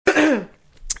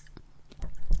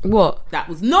What? That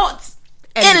was not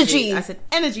energy. I said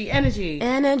energy.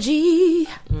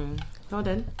 Hold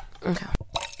on. Okay.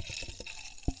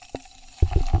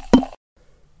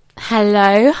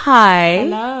 Hello. Hi.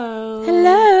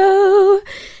 Hello.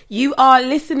 You are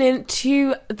listening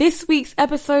to this week's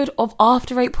episode of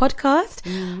After Eight Podcast.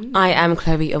 I am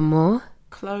Chloe Amore.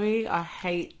 Chloe, I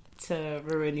hate to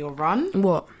ruin your run.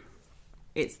 What?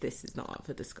 This is not up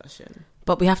for discussion.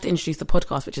 But we have to introduce the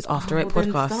podcast, which is After Eight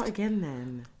Podcast. Start again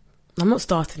then. I'm not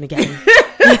starting again.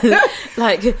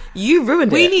 Like, you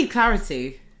ruined it. We need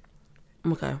clarity.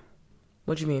 Okay.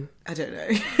 What do you mean? I don't know.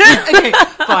 Okay,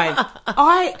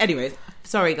 fine. Anyways,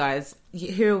 sorry guys.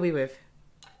 Who are we with?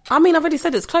 I mean, I've already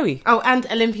said it's Chloe. Oh, and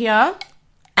Olympia.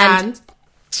 And...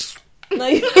 No,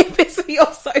 you piss me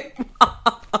off so much.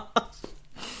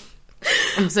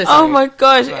 I'm so sorry. Oh my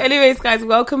gosh. Right. Anyways, guys,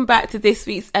 welcome back to this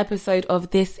week's episode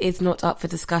of This Is Not Up for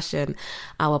Discussion,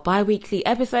 our bi-weekly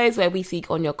episodes where we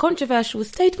speak on your controversial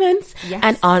statements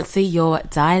and answer your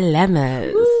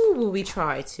dilemmas. Ooh, we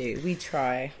try to. We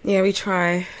try. Yeah, we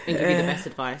try. And give you the best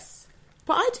advice.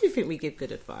 But I do think we give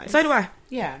good advice. So do I.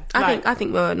 Yeah. I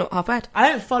think we're not half bad. I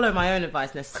don't follow my own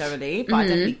advice necessarily, but I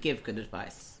definitely give good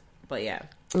advice. But yeah.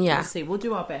 Yeah. We'll see. We'll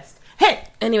do our best. Hey!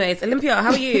 Anyways, Olympia,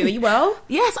 how are you? Are you well?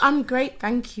 Yes, I'm great.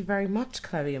 Thank you very much,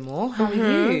 Chloe Amore. How are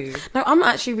you? No, I'm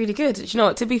actually really good. Do you know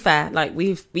what? To be fair, like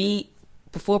we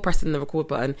before pressing the record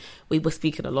button, we were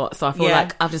speaking a lot. So I feel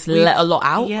like I've just let a lot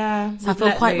out. Yeah. So I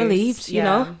feel quite relieved, you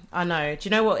know? I know. Do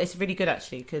you know what? It's really good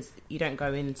actually because you don't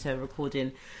go into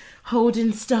recording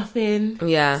holding stuff in.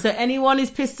 Yeah. So anyone who's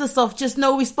pissed us off, just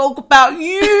know we spoke about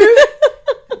you.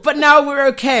 But now we're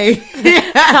okay.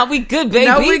 Now we good, baby.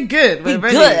 Now we're good. We're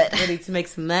good. Ready to make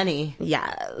some money.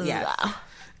 Yes. Yes.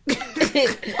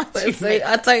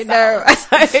 I don't know.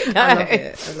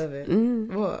 I love it.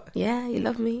 What? Yeah, you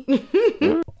love me.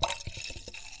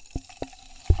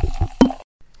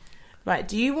 Right,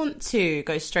 do you want to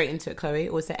go straight into it, Chloe?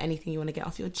 Or is there anything you want to get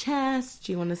off your chest?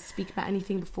 Do you want to speak about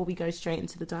anything before we go straight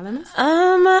into the dilemmas?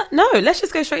 No, let's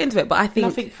just go straight into it. But I think...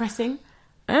 Nothing pressing?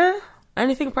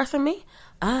 Anything pressing me?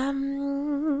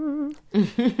 No.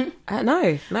 I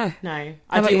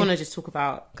do want to just talk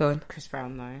about Go on. Chris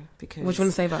Brown though, because What do you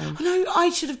want to say about him? I know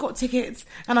I should have got tickets,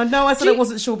 and I know I said I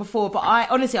wasn't sure before, but I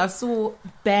saw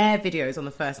bare videos on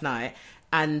the first night,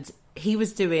 and he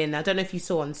was doing, I don't know if you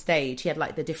saw on stage, he had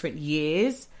like the different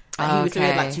years, and he was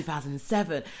doing like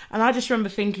 2007, and I just remember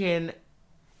thinking,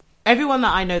 everyone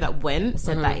that I know that went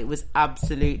said that it was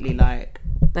absolutely like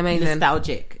amazing,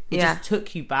 nostalgic. It just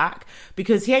took you back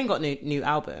because he ain't got new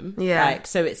album. Yeah, like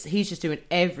so he's just doing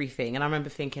everything, and I remember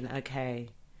thinking, okay.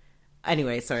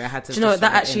 Anyway, sorry, I had to. Do you know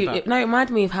that actually? It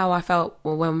reminded me of how I felt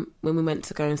when we went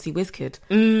to go and see WizKid.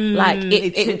 Like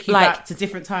it took you like, back to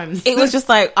different times. It was just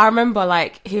like I remember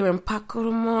like hearing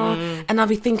Paco and I'll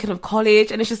be thinking of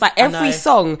college, and it's just like every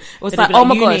song was like, oh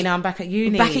my god, now I'm back at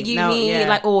uni,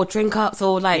 like or drink ups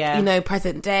or like you know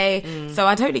present day. So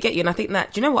I totally get you, and I think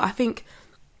that. Do you know what I think?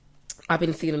 I've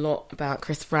been seeing a lot about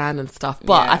Chris Brown and stuff,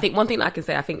 but I think one thing that I can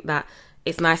say, I think that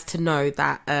it's nice to know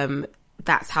that.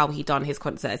 That's how he done his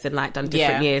concerts and like done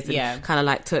different years and kind of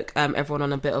like took everyone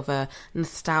on a bit of a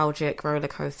nostalgic roller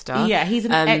coaster. Yeah, he's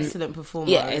an excellent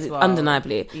performer as well.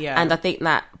 Undeniably. Yeah. And I think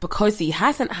that because he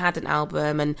hasn't had an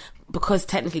album and because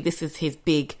technically this is his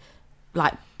big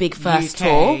first UK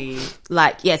tour,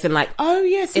 like yes, and like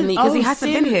because he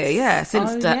hasn't been here,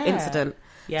 since the incident.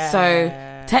 Yeah.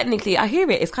 So technically, I hear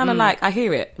it. It's kind of like I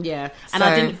hear it. Yeah. And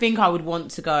I didn't think I would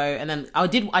want to go, and then I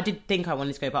did think I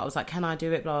wanted to go, but I was like, can I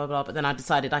do it? Blah blah blah. But then I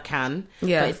decided I can.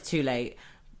 Yeah. But it's too late.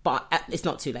 But it's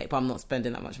not too late. But I'm not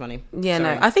spending that much money. Yeah.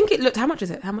 Sorry. No. I think it looked. How much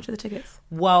is it? How much are the tickets?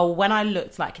 Well, when I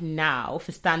looked like now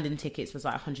for standing tickets was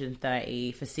like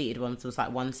 130. For seated ones was like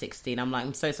 160. And I'm like,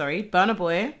 I'm so sorry. Burna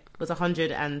Boy was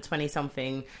 120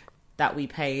 something that we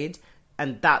paid,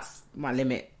 and that's my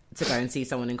limit to go and see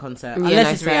someone in concert.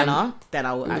 Unless it's Rihanna, then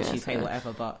I will actually pay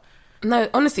whatever. But no,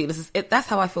 honestly, that's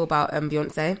how I feel about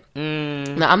Beyonce.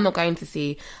 No, I'm not going to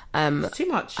see it's too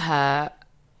much her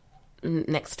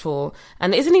next tour,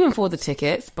 and it isn't even for the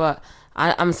tickets. But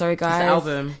I'm sorry, guys. It's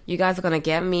the album. You guys are gonna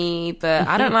get me, but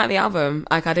I don't like the album.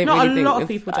 Like I don't Not really a think lot of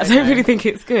people. I don't really think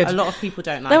it's good. A lot of people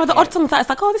don't like. There were the odd songs that it's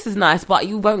like, oh, this is nice, but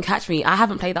you won't catch me. I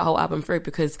haven't played that whole album through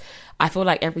because I feel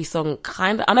like every song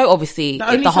kind of. I know, obviously,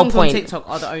 the whole point. On TikTok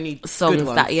are the only songs good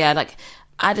ones. that like.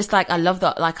 I just like I love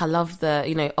the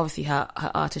you know, obviously her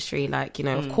artistry, like, you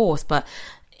know, of course, but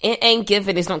It ain't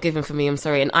given. It's not given for me. I'm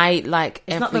sorry. And I like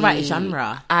it's not the right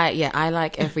genre. I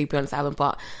like every Beyonce album,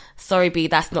 but sorry, B,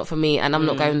 that's not for me. And I'm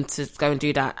not going to go and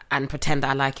do that and pretend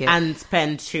that I like it and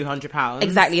spend £200.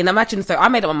 Exactly. And imagine, so I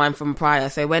made up my mind from prior.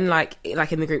 So when like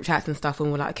in the group chats and stuff,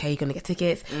 when we're like, okay, you're gonna get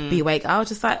tickets, be awake. I was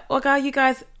just like, okay, you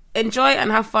guys enjoy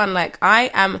and have fun. Like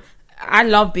I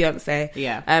love Beyonce.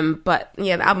 Yeah. But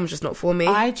yeah, the album's just not for me.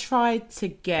 I tried to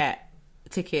get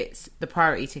tickets, the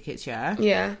priority tickets,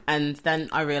 yeah, and then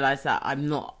I realized that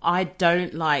I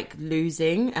don't like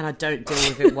losing, and I don't deal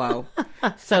with it well.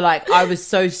 So like I was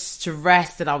so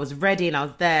stressed and I was ready and I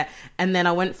was there, and then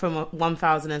I went from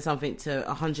 1,000 and something to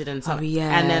 100 and something.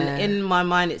 And then in my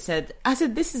mind I said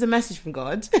this is a message from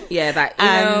God. Yeah, that you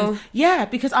know. Yeah,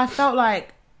 because I felt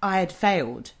like I had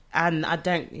failed, and I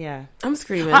don't. Yeah, I'm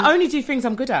screaming. I only do things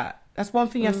I'm good at. That's one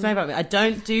thing you have to know about me. I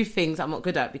don't do things I'm not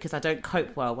good at because I don't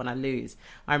cope well when I lose.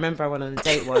 I remember I went on a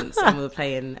date once and we were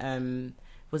playing,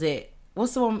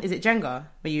 what's the one? Is it Jenga?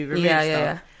 Where you remove stuff?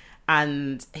 Yeah.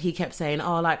 And he kept saying,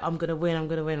 oh, like, I'm going to win.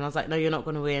 And I was like, no, you're not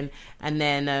going to win. And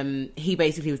then he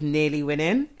basically was nearly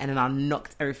winning, and then I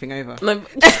knocked everything over. No.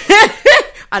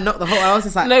 I knocked the whole... I was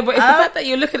just like... No, but it's the fact that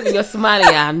you're looking at me, you're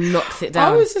smiling, I knocked it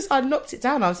down. I knocked it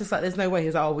down. I was just like, there's no way. He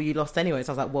was like, oh, well, you lost anyway.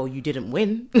 So I was like, well, you didn't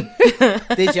win.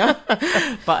 Did you?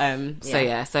 But, So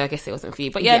I guess it wasn't for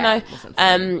you. But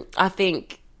I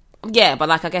think... Yeah, but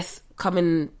like, I guess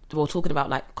talking about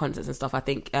like concerts and stuff, I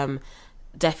think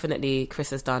definitely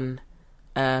Chris has done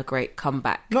a great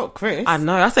comeback. Not Chris. I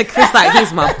know. I said Chris like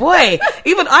he's my boy.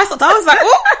 Even I was like,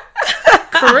 oh!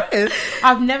 Chris.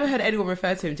 I've never heard anyone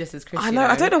refer to him just as Chris. I know.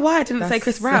 I don't know why I didn't say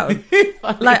Chris Brown.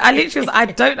 Like I literally I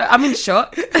don't know. I'm in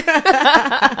shock. Okay,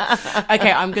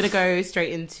 I'm gonna go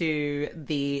straight into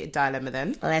the dilemma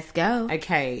then. Let's go.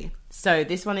 Okay, so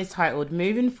this one is titled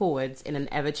 "Moving Forwards in an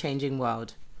Ever-Changing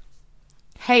World."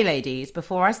 Hey ladies,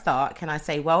 before I start, can I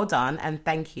say well done and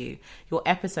thank you. Your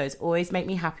episodes always make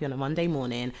me happy on a Monday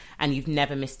morning, and you've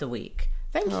never missed a week.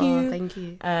 Thank you. Thank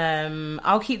you.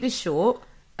 I'll keep this short.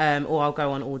 Or I'll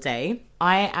go on all day.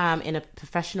 I am in a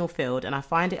professional field and I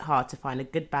find it hard to find a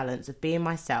good balance of being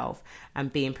myself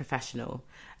and being professional.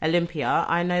 Olympia,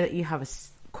 I know that you have a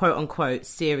quote-unquote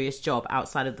serious job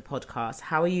outside of the podcast.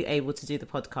 How are you able to do the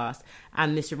podcast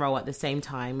and this role at the same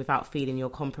time without feeling you're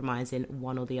compromising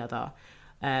one or the other?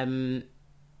 I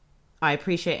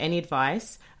appreciate any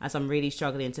advice as I'm really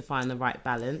struggling to find the right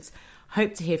balance.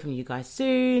 Hope to hear from you guys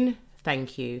soon.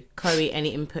 Thank you. Chloe, any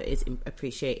input is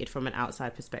appreciated from an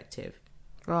outside perspective.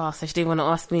 Oh, so she didn't want to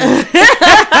ask me.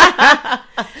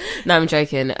 No, I'm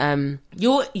joking.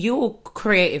 You're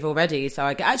creative already, so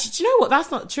actually, do you know what?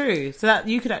 That's not true. So that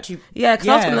you could actually... Yeah,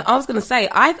 because I was gonna say,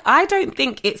 I don't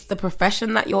think it's the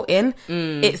profession that you're in.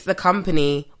 It's the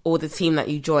company or the team that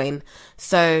you join.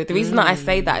 So the reason that I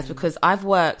say that is because I've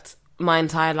worked my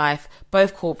entire life,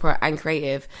 both corporate and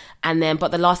creative, but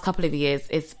the last couple of years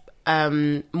is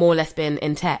more or less been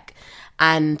in tech,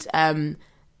 and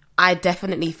I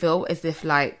definitely feel as if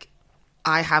like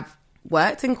I have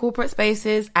worked in corporate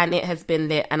spaces and it has been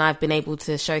lit, and I've been able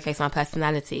to showcase my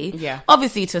personality. Yeah,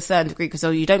 obviously to a certain degree, because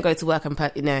you don't go to work and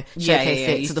showcase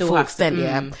it to the full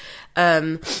extent.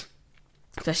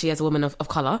 Especially as a woman of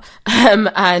colour.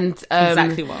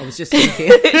 Exactly what I was just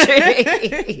thinking.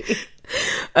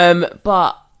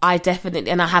 But I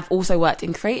definitely, and I have also worked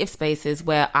in creative spaces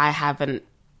where I haven't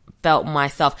felt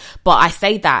myself. But I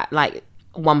say that like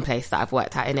one place that I've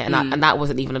worked at in it, and that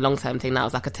wasn't even a long-term thing. That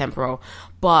was like a temporal.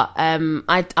 But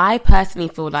I personally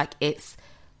feel like it's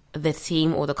the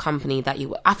team or the company that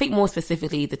I think more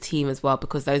specifically the team as well,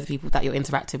 because those are people that you're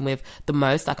interacting with the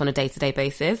most, like on a day-to-day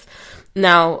basis.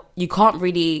 Now, you can't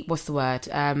really, what's the word?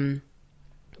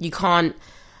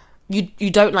 You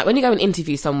don't, like, when you go and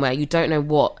interview somewhere, you don't know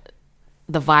what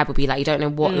the vibe will be like. You don't know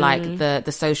what, like,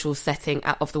 the social setting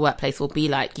of the workplace will be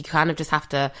like. You kind of just have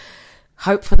to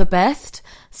hope for the best.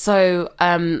 So,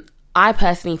 I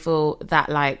personally feel that,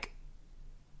 like,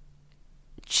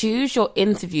 choose your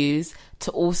interviews to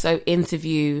also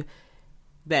interview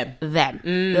them.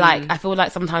 Like, I feel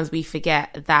like sometimes we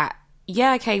forget that,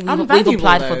 yeah, okay, we've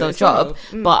applied for the job,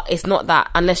 but it's not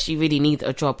that, unless you really need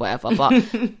a job, whatever. But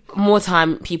more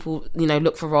time, people,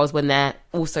 look for roles when they're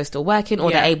also still working,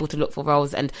 or they're able to look for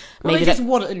roles, and maybe they just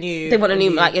want a new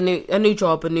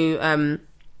job, a new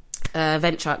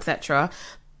venture, etc.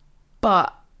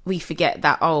 But we forget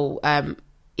that,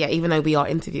 even though we are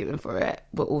interviewing for it,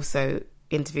 we're also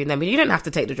interviewing them. You don't have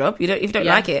to take the job. If you don't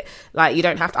like it, like, you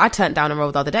don't have to. I turned down a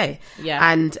role the other day,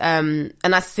 and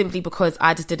that's simply because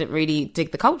I just didn't really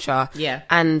dig the culture.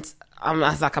 And I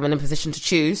was like, I'm in a position to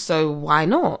choose, so why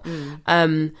not?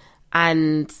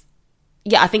 And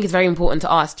I think it's very important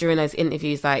to ask during those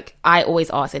interviews. Like, I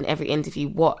always ask in every interview,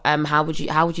 what, how would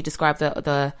you describe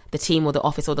the team or the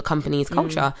office or the company's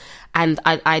culture? And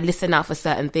I listen out for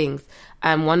certain things.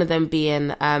 One of them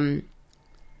being,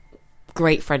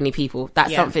 great friendly people.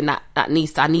 That's something that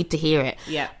I need to hear it.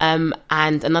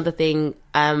 And another thing,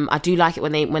 I do like it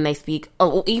when they speak,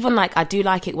 or even like I do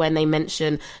like it when they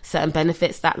mention certain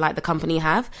benefits that like the company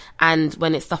have, and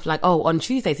when it's stuff like, on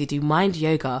Tuesdays you do mind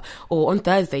yoga, or on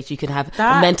Thursdays you can have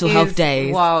mental health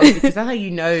days. Wow, because that's how you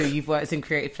know you've worked in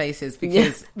creative places,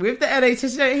 because with the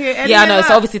NHS you don't hear any I know,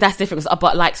 so obviously that's different,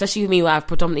 but like especially with me where I've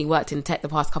predominantly worked in tech the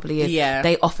past couple of years,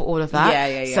 they offer all of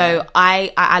that. So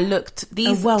I looked,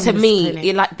 these to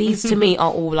me, like these to me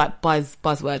are all like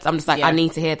buzzwords. I'm just like, I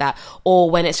need to hear that. Or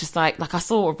when it's just like I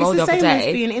saw a role the other day. It's the same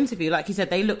as being an interview. Like you said,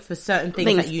 they look for certain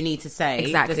things that you need to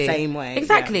say the same way.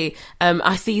 Exactly.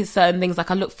 I see certain things,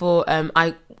 like I look for,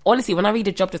 I honestly, when I read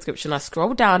a job description, I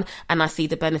scroll down and I see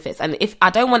the benefits. And if I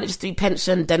don't want it just to be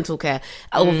pension, dental care,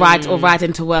 or ride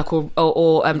into work, or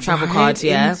travel cards,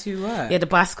 the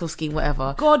bicycle scheme,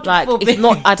 whatever. God, like it's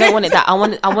not. I don't want it that. I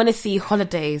want to see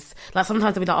holidays. Like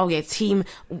sometimes I'll be like, team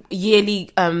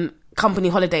yearly company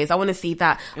holidays. I want to see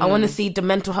that. I want to see the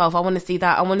mental health. I want to see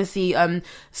that. I want to see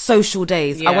social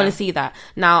days. I want to see that.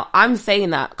 Now I'm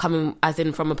saying that coming as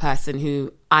in from a person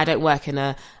who, I don't work in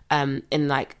a in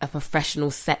like a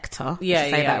professional sector.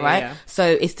 Right? So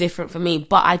it's different for me.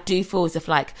 But I do feel as if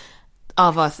like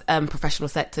other professional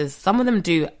sectors, some of them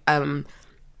do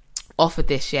offer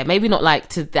this. Maybe not like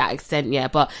to that extent.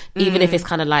 But even if it's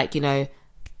kind of like you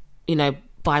know.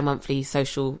 Bi-monthly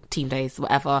social team days,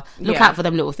 whatever, look out for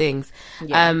them little things.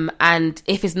 And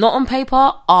if it's not on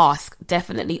paper,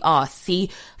 definitely ask,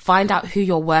 find out who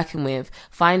you're working with,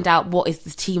 find out what is the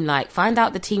team like, find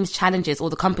out the team's challenges or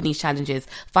the company's challenges,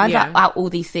 find out all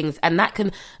these things. And that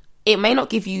it may not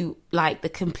give you like the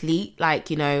complete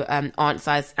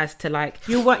answers as to like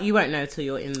you won't know till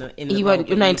you're in the you won't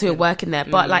know until you're working there,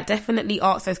 but like definitely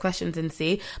ask those questions and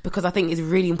see, because I think it's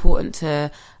really important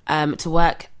to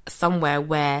work somewhere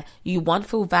where you, one,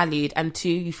 feel valued, and two,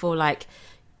 you feel like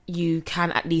you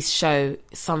can at least show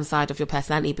some side of your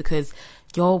personality, because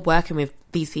you're working with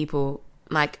these people,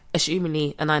 like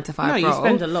assumingly a 9 to 5 role. You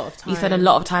spend a lot of time. You spend a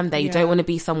lot of time there. You don't want to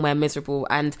be somewhere miserable,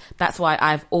 and that's why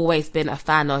I've always been a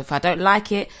fan of, if I don't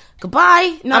like it,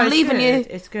 goodbye. I'm leaving you.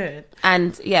 It's good.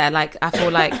 And like I feel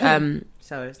like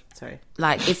sorry.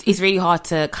 Like it's really hard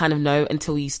to kind of know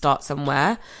until you start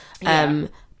somewhere.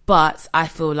 But I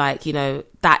feel like,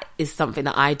 that is something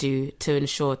that I do to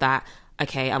ensure that,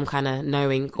 okay, I'm kind of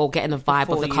knowing or getting a vibe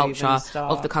of the culture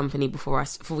of the company before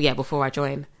I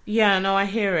join. Yeah, no, I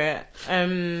hear it.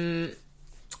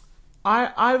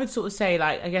 I would sort of say,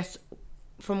 like, I guess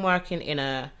from working in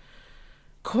a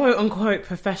quote unquote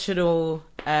professional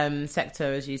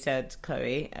sector, as you said,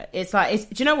 Chloe, it's like,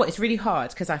 do you know what? It's really hard,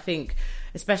 because I think,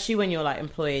 especially when you're like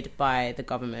employed by the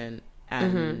government,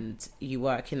 and you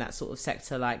work in that sort of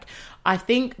sector, like I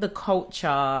think the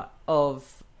culture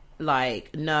of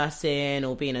like nursing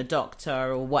or being a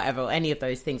doctor or whatever, or any of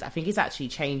those things, I think is actually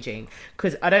changing.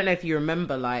 Because I don't know if you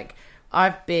remember, like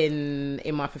I've been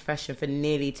in my profession for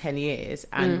nearly 10 years,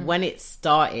 and when it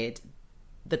started,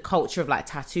 the culture of like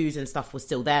tattoos and stuff was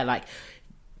still there. Like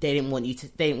they didn't want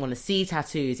to see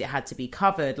tattoos, it had to be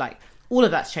covered. Like all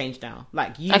of that's changed now.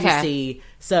 Like you see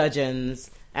surgeons,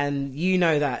 and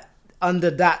that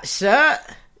under that shirt,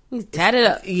 he's tatted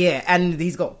up. Yeah, and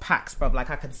he's got packs, bruv.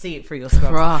 Like I can see it through your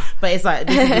scrubs. But it's like,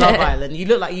 this is Love Island. You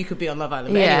look like you could be on Love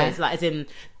Island. But anyway, it's like, as in,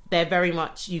 they're very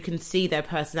much, you can see their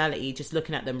personality just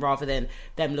looking at them, rather than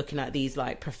them looking at these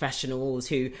like professionals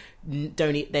who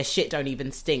their shit don't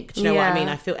even stink. Do you know what I mean?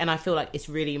 I feel like it's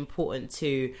really important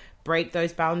to break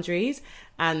those boundaries.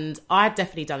 And I've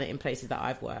definitely done it in places that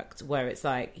I've worked, where it's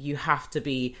like you have to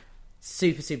be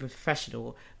super, super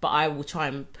professional, but I will try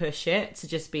and push it to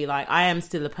just be like, I am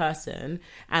still a person.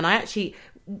 And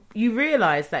you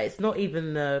realize that it's not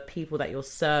even the people that you're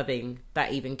serving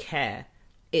that even care.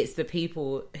 It's the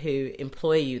people who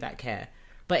employ you that care.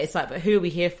 But it's like, but who are we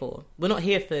here for? We're not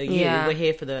here for you. We're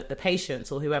here for the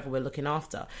patients or whoever we're looking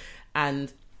after.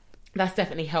 And that's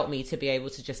definitely helped me to be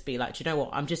able to just be like, do you know what?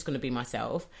 I'm just going to be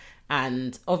myself.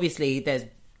 And obviously there's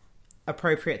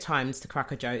appropriate times to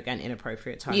crack a joke and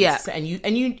inappropriate times. And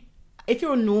you if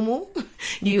you're normal,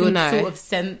 you can know. Sort of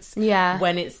sense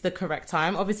when it's the correct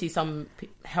time. Obviously some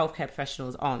healthcare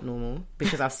professionals aren't normal,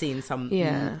 because I've seen some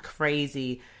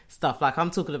crazy stuff. Like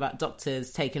I'm talking about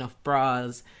doctors taking off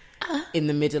bras in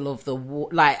the middle of the war.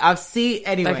 Like I've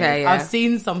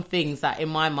seen some things that in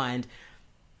my mind,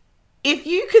 if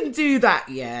you can do that,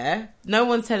 yeah, no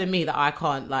one's telling me that I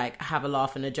can't like have a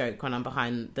laugh and a joke when I'm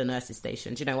behind the nurse's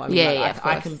station. Do you know what I mean? Yeah, like,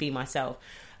 I can be myself.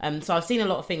 So I've seen a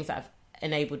lot of things that have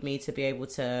enabled me to be able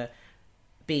to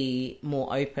be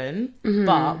more open. Mm-hmm.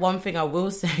 But one thing I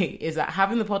will say is that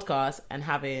having the podcast and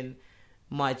having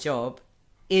my job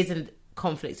is a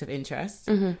conflict of interest,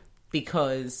 mm-hmm.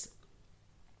 because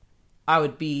I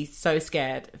would be so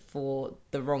scared for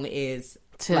the wrong ears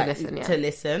to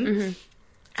listen. Mm-hmm.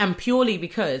 And purely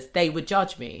because they would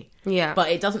judge me. Yeah.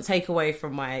 But it doesn't take away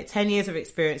from my 10 years of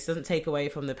experience. It doesn't take away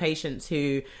from the patients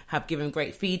who have given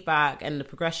great feedback and the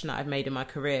progression that I've made in my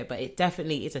career. But it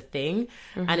definitely is a thing.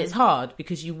 Mm-hmm. And it's hard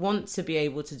because you want to be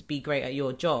able to be great at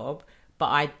your job. But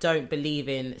I don't believe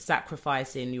in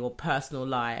sacrificing your personal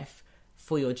life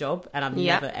for your job. And I've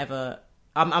never, ever...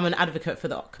 I'm an advocate for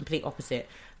the complete opposite.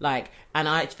 Like, and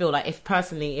I feel like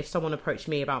if someone approached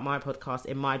me about my podcast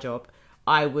in my job,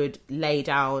 I would lay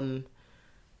down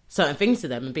certain things to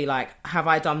them and be like, have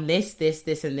I done this,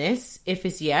 and this? If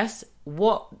it's yes,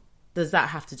 what does that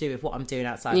have to do with what I'm doing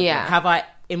outside of work?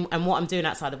 And what I'm doing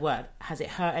outside of work, has it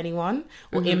hurt anyone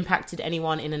or mm-hmm. impacted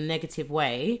anyone in a negative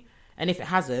way? And if it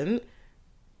hasn't,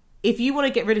 if you want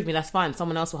to get rid of me, that's fine.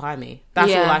 Someone else will hire me.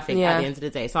 That's all I think at the end of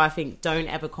the day. So I think don't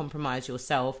ever compromise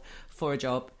yourself for a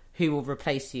job who will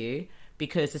replace you,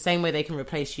 because the same way they can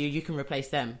replace you, you can replace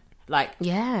them. Like,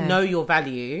 know your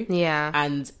value. Yeah.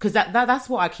 And because that's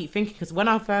what I keep thinking. Because when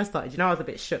I first started, I was a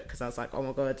bit shook because I was like, oh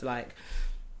my God, like,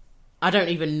 I don't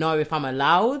even know if I'm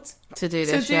allowed to do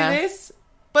this.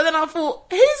 But then I thought,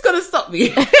 who's going to stop me?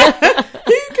 Who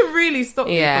can really stop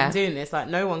me from doing this? Like,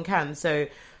 no one can. So,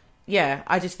 yeah,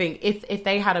 I just think if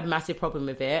they had a massive problem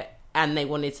with it and they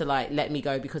wanted to, like, let me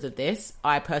go because of this,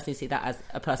 I personally see that as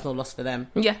a personal loss for them.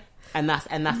 Yeah. And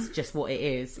that's just what it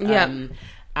is. Yeah.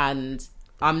 And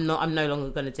I'm no longer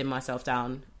going to dim myself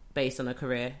down based on a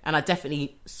career. And I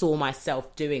definitely saw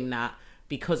myself doing that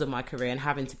because of my career and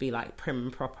having to be like prim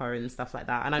and proper and stuff like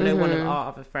that. And I know mm-hmm. one of our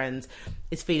other friends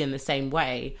is feeling the same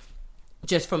way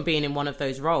just from being in one of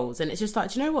those roles. And it's just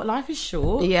like, do you know what? Life is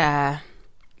short. Yeah.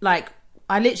 Like,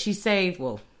 I literally save,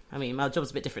 my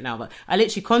job's a bit different now, but I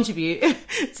literally contribute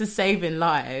to saving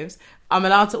lives. I'm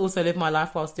allowed to also live my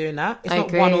life whilst doing that. It's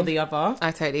not one or the other.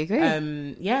 I totally agree.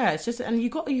 It's just, and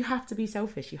you have to be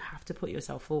selfish. You have to put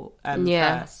yourself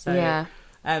first. So,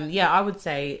 I would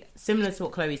say, similar to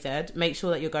what Chloe said, make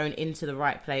sure that you're going into the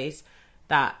right place,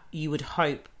 that you would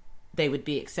hope they would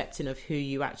be accepting of who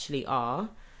you actually are.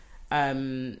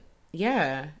 And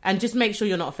just make sure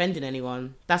you're not offending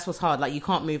anyone. That's what's hard. Like, you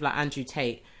can't move like Andrew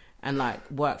Tate and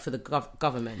like work for the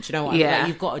government. Do you know what I mean? Like,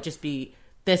 you've got to just be...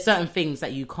 There's certain things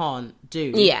that you can't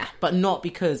do. Yeah. But not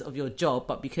because of your job,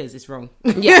 but because it's wrong.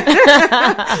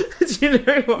 Yeah. Do you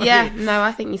know what I mean? No,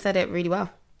 I think you said it really well.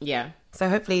 Yeah. So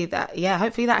hopefully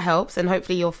that helps, and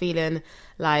hopefully you're feeling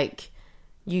like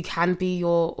you can be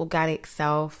your organic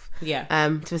self. Yeah.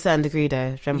 To a certain degree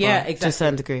though. Remember? Yeah, exactly. To a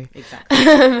certain degree. Exactly.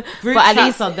 But at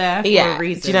least are there for a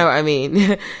reason. Do you know what I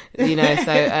mean?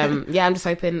 So I'm just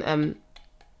hoping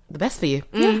the best for you.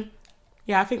 Mm.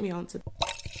 Yeah, I think we answered.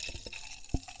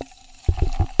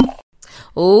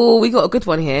 Oh, we got a good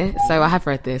one here. So I have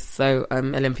read this. So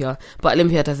Olympia, but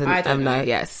Olympia doesn't know.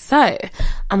 Yes. So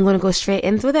I'm gonna go straight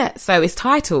into it. So it's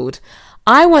titled,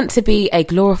 "I want to be a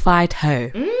glorified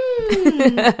hoe."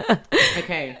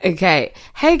 Okay. Okay.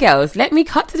 Hey girls, let me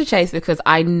cut to the chase because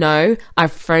I know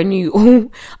I've thrown you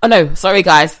all. Oh no, sorry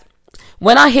guys.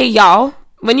 When I hear y'all,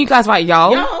 when you guys write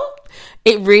y'all,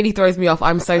 it really throws me off.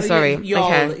 I'm so sorry. Y'all.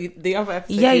 Okay. The other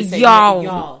episode. Yeah,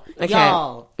 y'all. Okay.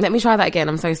 Y'all. Let me try that again.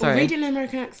 I'm so sorry. Read in an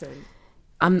American accent.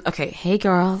 Okay. Hey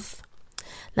girls,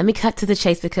 let me cut to the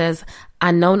chase because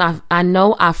I know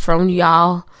I've thrown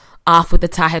y'all off with the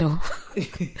title,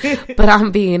 but I'm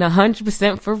being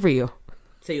 100% for real.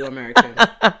 So you're American,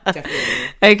 definitely.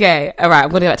 Okay. All right.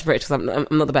 I'm gonna go back to British because I'm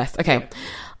not the best. Okay.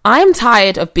 I'm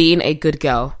tired of being a good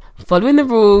girl, following the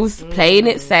rules, playing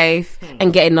it safe,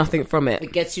 and getting nothing from it.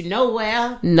 It gets you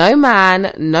nowhere. No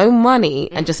man, no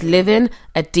money, and just living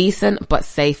a decent but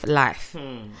safe life.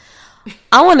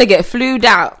 I want to get flued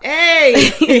out.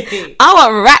 Hey! I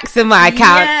want racks in my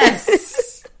account.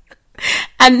 Yes!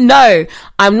 And no,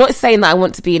 I'm not saying that I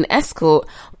want to be an escort,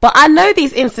 but I know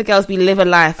these Insta girls be living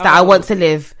life that I want to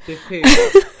live.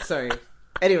 Sorry.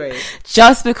 Anyway.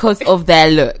 Just because of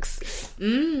their looks.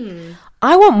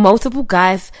 I want multiple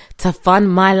guys to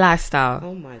fund my lifestyle.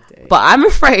 Oh my day. But I'm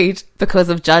afraid because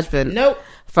of judgment. Nope.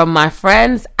 From my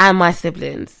friends and my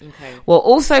siblings. Okay. We're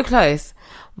all so close,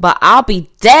 but I'll be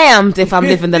damned if I'm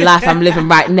living the life I'm living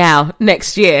right now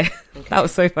next year. Okay. That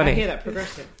was so funny. I hear that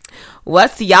progression.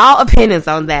 What's y'all opinions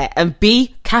on that? And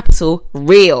be capital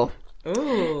real.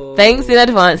 Ooh. Thanks in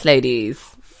advance, ladies.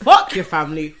 Fuck your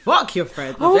family. Fuck your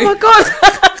friends. Oh my God.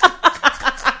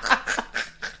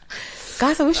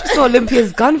 Guys, I wish you saw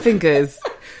Olympia's gun fingers.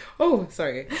 Oh,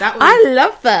 sorry. That was, I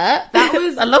love that.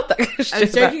 I love that. I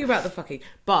was joking about the fucking,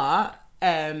 but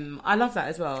I love that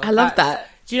as well. I love that.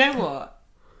 Do you know what?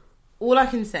 All I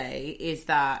can say is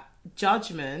that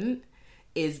judgment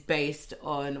is based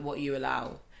on what you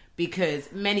allow,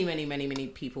 because many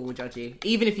people will judge you.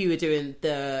 Even if you were doing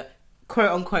the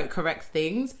quote unquote correct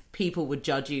things, people would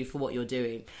judge you for what you're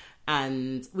doing,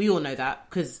 and we all know that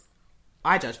because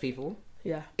I judge people.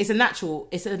 Yeah, it's a natural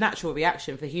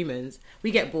reaction for humans.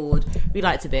 We get bored, we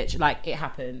like to bitch, like, it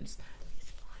happens.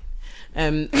 It's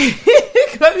fine.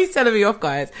 He's telling me off,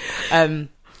 guys.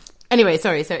 Anyway,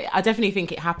 sorry. So I definitely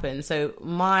think it happens. So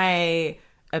my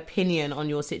opinion on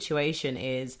your situation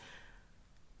is,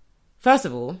 first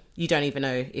of all, you don't even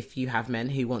know if you have men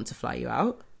who want to fly you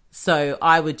out. So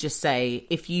I would just say,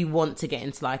 if you want to get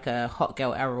into like a hot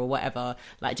girl era or whatever,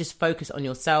 like, just focus on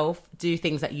yourself, do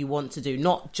things that you want to do,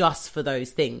 not just for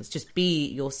those things. Just be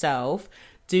yourself,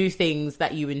 do things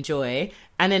that you enjoy,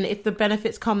 and then if the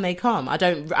benefits come, they come. I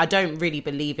don't really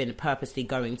believe in purposely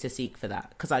going to seek for that,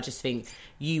 because I just think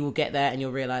you will get there and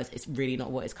you'll realize it's really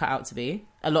not what it's cut out to be.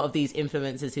 A lot of these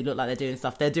influencers who look like they're doing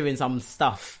stuff, they're doing some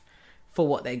stuff for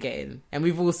what they're getting. And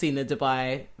we've all seen the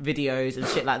Dubai videos and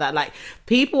shit like that. Like,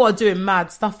 people are doing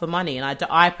mad stuff for money, and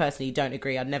I personally don't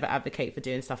agree. I'd never advocate for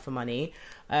doing stuff for money.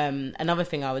 Another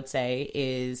thing I would say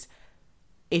is,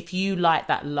 if you like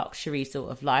that luxury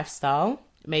sort of lifestyle,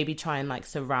 maybe try and like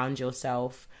surround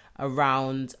yourself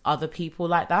around other people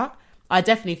like that. I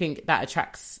definitely think that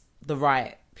attracts the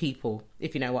right people,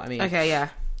 if you know what I mean. Okay, yeah.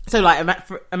 So like,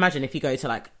 imagine if you go to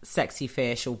like Sexy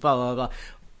Fish or blah blah blah,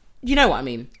 you know what I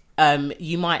mean.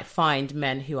 You might find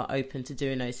men who are open to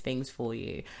doing those things for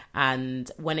you. And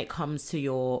when it comes to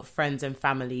your friends and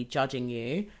family judging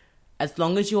you, as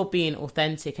long as you're being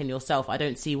authentic and yourself, I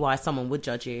don't see why someone would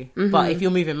judge you. Mm-hmm. But if you're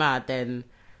moving mad, then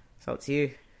it's up to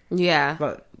you. Yeah.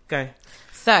 But go.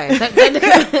 So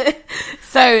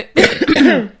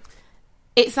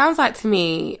it sounds like to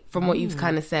me, from what you've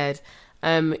kind of said,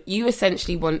 you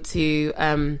essentially want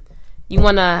to, you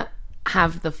want to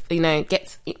have the, you know,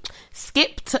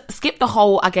 skip the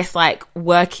whole, I guess, like,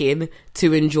 working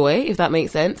to enjoy, if that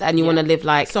makes sense. And you want to live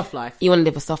like soft life. You want to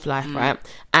live a soft life, right?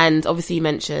 And obviously you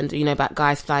mentioned, you know, about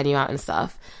guys flying you out and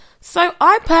stuff. So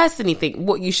I personally think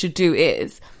what you should do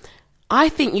is, I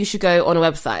think you should go on a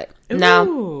website. Ooh.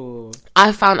 Now,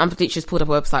 I've literally just pulled up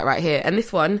a website right here, and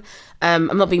this one,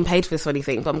 I'm not being paid for this or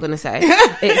anything, but I'm going to say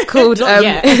it's called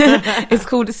it's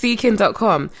called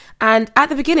Seeking.com. And at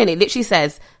the beginning, it literally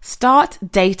says, "Start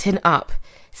dating up.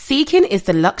 Seeking is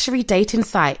the luxury dating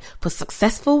site for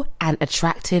successful and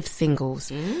attractive singles."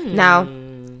 Now,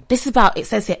 this is about, it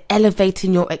says here,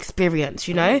 elevating your experience,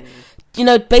 you know? You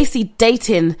know, basically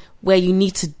dating where you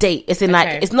need to date. It's in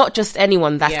like, it's not just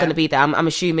anyone that's going to be there. I'm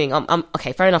assuming,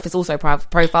 okay, fair enough. It's also a private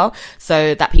profile,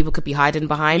 so that people could be hiding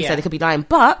behind, so they could be lying.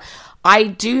 But I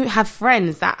do have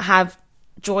friends that have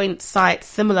joined sites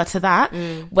similar to that,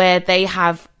 where they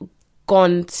have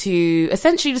gone to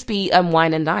essentially just be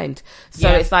wine and dined. So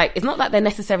it's like, it's not like they're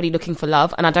necessarily looking for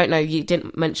love. And I don't know, you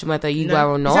didn't mention whether you were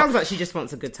or not. It sounds like she just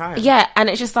wants a good time. Yeah, and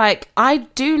it's just like, I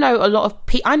do know a lot of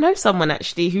people. I know someone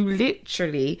actually who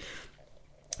literally,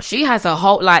 she has a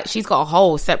whole, like, she's got a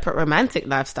whole separate romantic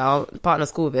lifestyle,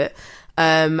 partner's cool with it.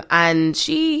 And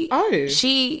she does,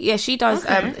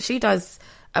 she does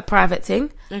a private thing.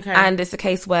 Okay. And it's a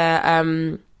case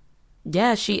where,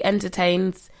 she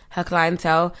entertains her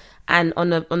clientele, and on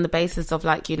the basis of,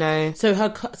 like, you know. So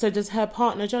does her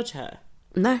partner judge her?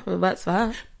 No, it works for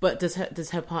her. But does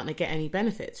her partner get any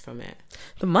benefits from it?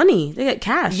 The money, they get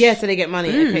cash. Yeah, so they get money.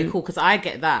 Okay, cool. Because I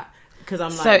get that. Because I'm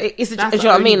like, so it's, do you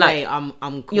know what I mean? Like,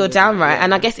 I'm cool, you're down right.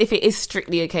 And I guess if it is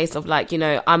strictly a case of, like, you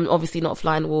know, I'm obviously not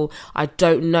flying the wall. I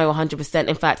don't know 100%.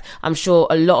 In fact, I'm sure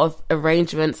a lot of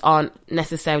arrangements aren't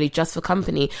necessarily just for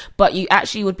company, but you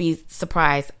actually would be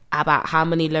surprised about how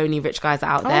many lonely rich guys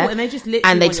are out there, and they just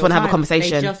literally want to have a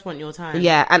conversation. They just want your time.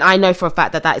 Yeah, and I know for a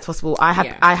fact that is possible. I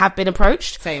have been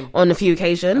approached on a few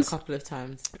occasions, a couple of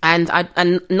times, and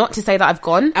not to say that I've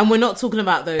gone. And we're not talking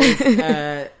about those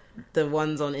the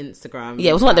ones on Instagram.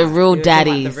 Yeah, it was like the real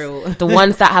daddies, the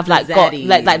ones that have like got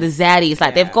like the zaddies.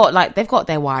 Like they've got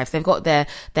their wives, they've got their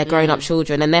grown up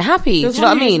children, and they're happy. Do you know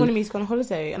what I mean? Wanted me to go on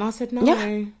holiday, and I said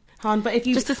no, hon. But if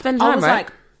you just to spend time, I was right?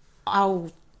 like, I'll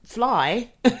fly.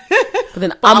 But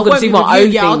then I'm going to do my own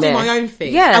thing. Yeah, I'll do my own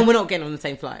thing. Yeah. And we're not getting on the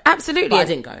same flight. Absolutely. But I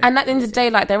didn't go. And at the end of the day,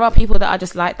 like, there are people that are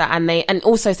just like that. And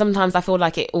also sometimes I feel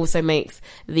like it also makes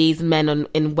these men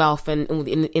in wealth and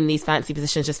in these fancy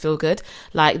positions just feel good.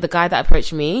 Like the guy that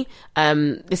approached me,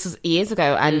 this was years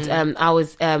ago, and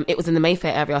it was in the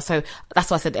Mayfair area. So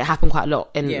that's why I said it happened quite a lot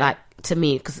in like, to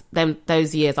me, because then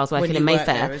those years I was working in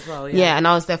Mayfair as well, and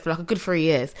I was there for like a good 3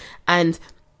 years. And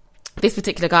this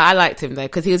particular guy, I liked him though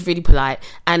because he was really polite,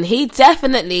 and he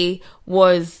definitely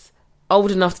was old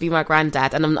enough to be my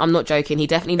granddad, and I'm not joking. He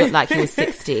definitely looked like he was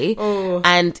 60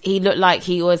 and he looked like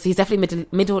he's definitely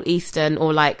Middle Eastern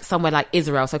or like somewhere like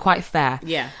Israel, so quite fair.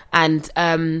 And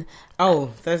anyway.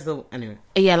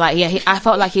 I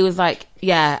felt like he was like,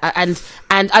 and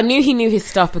I knew he knew his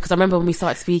stuff because I remember when we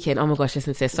started speaking. Oh my gosh,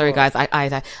 listen to this. Sorry guys,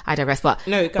 I digress. But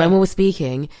when we were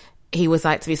speaking, he was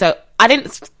like to me. So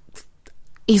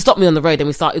he stopped me on the road and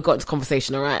we got into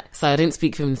conversation. All right, so I didn't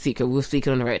speak to him in secret. We were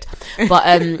speaking on the road.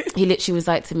 But he literally was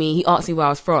like to me. He asked me where I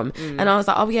was from, and I was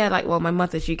like, oh yeah, like, well, my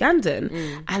mother's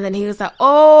Ugandan. And then he was like,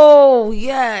 oh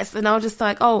yes, and I was just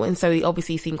like, oh, and so he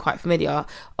obviously seemed quite familiar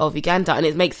of Uganda, and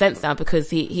it makes sense now because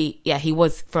he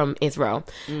was from Israel,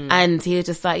 and he was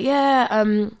just like, I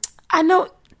know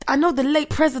the late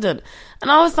president. And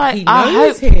I was like, I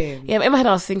hope him. Yeah, but in my head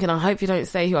I was thinking, I hope you don't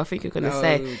say who I think you're going to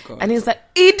say. God. And he was like,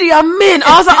 Idi Amin.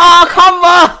 I was like, oh, come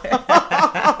on.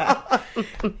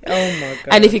 Oh my God.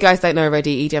 And if you guys don't know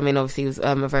already, Idi Amin obviously was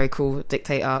a very cool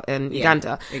dictator in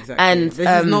Uganda. Exactly. And this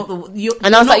is not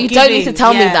and I was like, you don't need to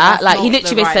tell me that. Like, he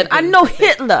literally said, I know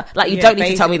Hitler. Like, you don't need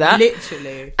to tell me that.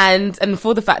 Literally. And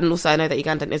for the fact, and also I know that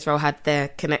Uganda and Israel had their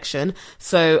connection.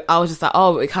 So I was just like,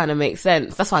 oh, it kind of makes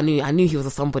sense. That's why I knew he was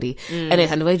a somebody.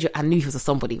 And the way I knew he was a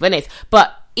somebody.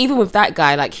 But even with that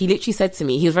guy, like, he literally said to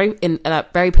me, he was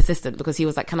very persistent because he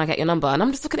was like, can I get your number? And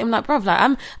I'm just looking at him like, bruv,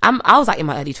 like, I was like in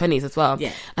my early 20s as well.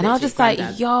 Yeah, and I was just like,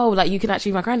 yo, like, you can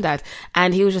actually be my granddad.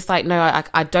 And he was just like, no,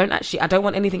 I don't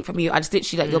want anything from you. I just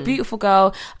literally, like, you're a beautiful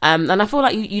girl. And I feel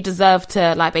like you deserve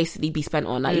to, like, basically be spent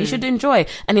on. Like, you should enjoy.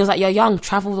 And he was like, you're young,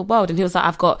 travel the world. And he was like,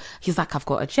 I've got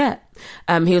a jet.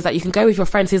 He was like, you can go with your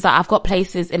friends. He was like, I've got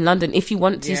places in London if you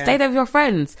want to stay there with your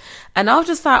friends. And I was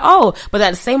just like, oh, but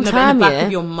at the same time,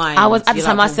 mind, I was at the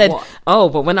time I said, what? Oh,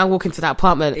 but when I walk into that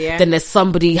apartment, then there's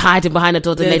somebody hiding behind the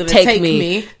door, then they take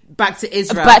me back to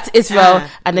Israel,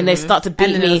 and then they start to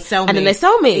beat me, and then they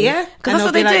sell me. Yeah, because that's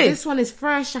what they do. This one is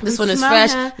fresh. This one is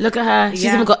fresh. Her. Look at her. She's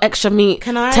even got extra meat.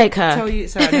 Can I take her? Tell you?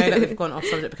 Sorry, I know that we've gone off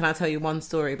subject, but can I tell you one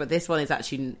story? But this one is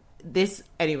actually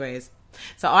anyways.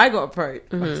 So I got approached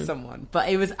by someone, but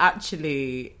it was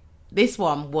actually, this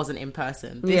one wasn't in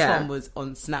person. This one was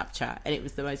on Snapchat, and it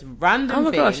was the most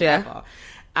random thing ever.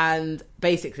 And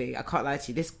basically, I can't lie to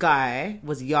you, this guy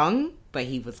was young, but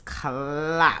he was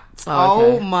clapped.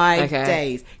 Oh my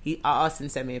days. I asked him to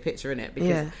send me a picture in it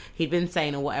because he'd been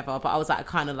saying or whatever, but I was like, I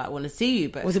kind of like want to see you.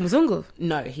 But was it Mzungu?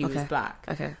 No, he was black.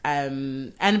 Okay.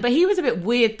 But he was a bit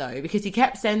weird though, because he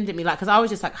kept sending me, like, because I was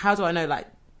just like, how do I know, like,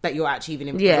 that you're actually even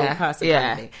in real person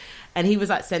kind of thing. And he was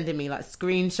like sending me like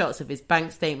screenshots of his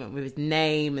bank statement with his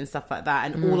name and stuff like that,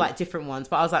 and all like different ones.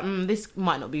 But I was like, this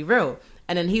might not be real.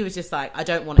 And then he was just like, I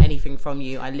don't want anything from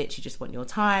you. I literally just want your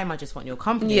time. I just want your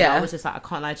company. Yeah. And I was just like, I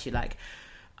can't lie to you. Like,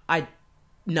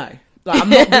 no. Like, I'm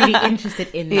not really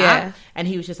interested in that. Yeah. And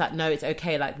he was just like, no, it's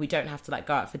okay. Like, we don't have to like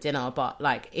go out for dinner, but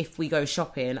like, if we go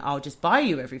shopping, I'll just buy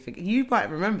you everything. You might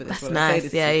remember this. That's nice. I say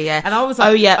this yeah. And I was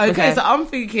like, okay. So I'm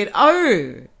thinking,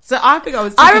 so I think I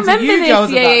was talking to you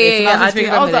girls about this.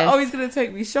 And I was like, he's going to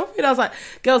take me shopping. I was like,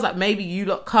 girls, like, maybe you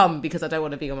lot come because I don't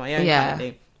want to be on my own kind of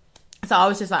thing. So I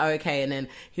was just like, okay. And then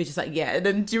he was just like, yeah. And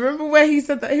then do you remember where he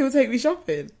said that he would take me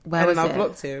shopping? Where was it? And I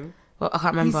blocked him. Well, I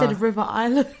can't remember. He said River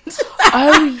Island.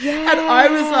 Oh, yeah. And I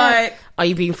was like, are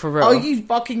you being for real? Are you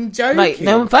fucking joking? Like,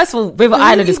 no, first of all, River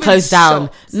Island is closed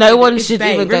down. No one should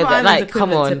even go there. Like,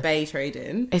 come on. To Bay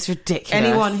Trading. It's ridiculous.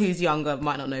 Anyone who's younger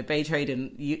might not know Bay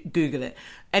Trading. You Google it.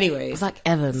 Anyways. It's like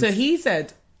Evans. So he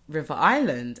said River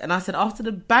Island, and I said, after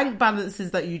the bank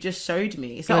balances that you just showed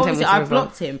me. So obviously I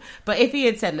blocked him. But if he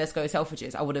had said, let's go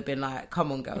Selfridges, I would have been like,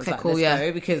 come on, girls. Okay, like, let's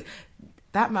go. Because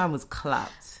that man was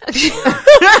clapped.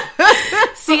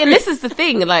 See, and this is the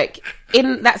thing, like,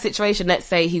 in that situation, let's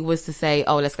say he was to say,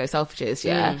 oh, let's go Selfridges,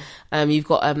 you've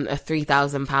got a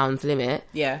 £3,000 limit,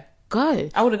 go.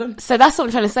 I would have gone. So that's what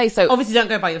I'm trying to say. So obviously don't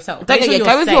go by yourself. Go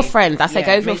with your friends. I say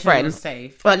go with your friends.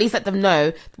 Safe. Or at least let them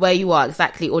know where you are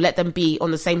exactly, or let them be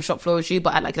on the same shop floor as you,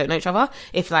 but like don't know each other.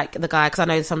 If like the guy, because I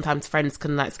know sometimes friends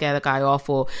can like scare the guy off,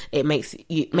 or it makes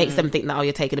them think that, oh,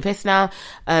 you're taking a piss now.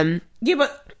 Yeah,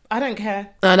 but I don't care.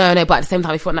 No, but at the same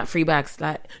time, if you want that free bags,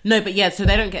 like... No, but yeah, so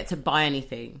they don't get to buy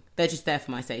anything. They're just there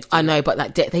for my safety. I know, but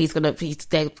like, their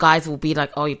guys will be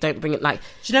like, oh, you don't bring it, like...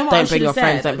 Do you know what don't bring your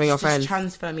friends, don't bring your friends. Just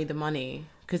transfer me the money.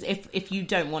 Because if you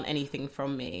don't want anything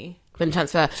from me... Then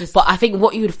transfer. But I think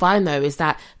what you would find, though, is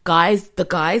that the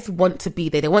guys want to be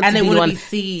there. They want to be the one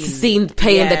seen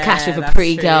paying the cash with a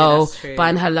pretty girl,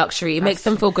 buying her luxury. It makes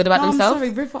them feel good about themselves. I'm sorry,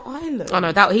 River Island. Oh,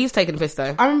 no, he's taking the piss,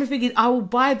 though. I remember thinking, I will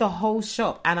buy the whole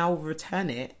shop and I will return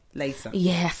it later.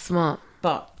 Yeah, smart.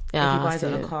 But if he buys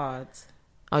on a card...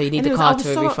 Oh, you need the card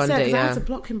to refund it, I had to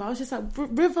block him, but I was just like,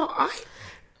 River Island...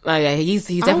 Oh yeah, he's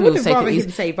definitely was taking.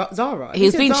 He's say Zara.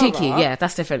 He's being cheeky. Yeah,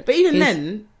 that's different. But even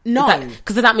then, no,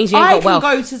 because that means you ain't got wealth.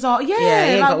 I can go to Zara. Yeah,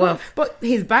 he ain't got wealth. But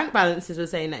his bank balances were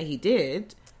saying that he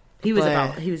did. He was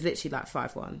literally like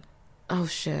 5'1". Oh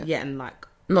shit. Yeah, and like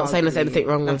not saying there's anything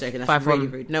wrong with 5'1". That's really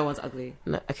rude. No one's ugly.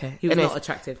 No, okay. He was not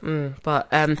attractive. But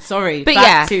sorry. But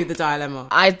back to the dilemma.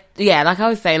 Like I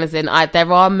was saying,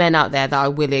 there are men out there that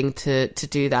are willing to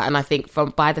do that, and I think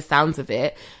by the sounds of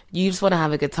it, you just want to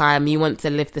have a good time. You want to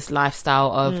live this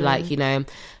lifestyle of like, you know,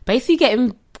 basically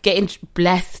getting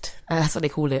blessed. That's what they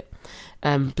call it.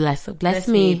 Bless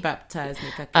me, baptize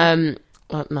me.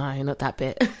 Well, no, not that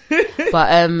bit.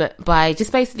 But by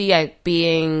just basically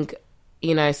being,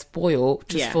 you know, spoiled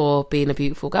just for being a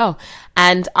beautiful girl.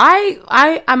 And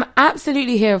I am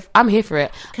absolutely here. I'm here for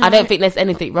it. I don't think there's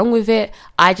anything wrong with it.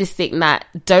 I just think that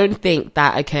don't think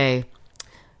that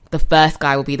the first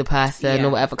guy will be the person or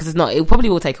whatever, because it's not. It probably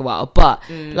will take a while, but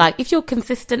like if you're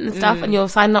consistent and stuff, and you're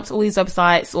signing up to all these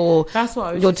websites, or that's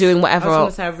what you're doing whatever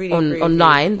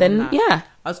online, then yeah.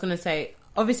 I was gonna say,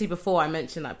 obviously, before I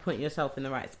mentioned like putting yourself in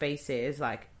the right spaces,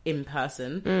 like in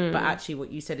person, but actually,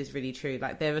 what you said is really true.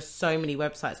 Like there are so many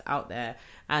websites out there,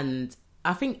 and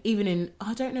I think even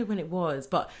I don't know when it was,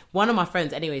 but one of my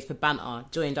friends, anyways, for banter,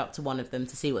 joined up to one of them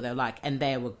to see what they were like, and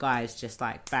there were guys just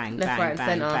like bang, bang,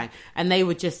 bang, bang. And they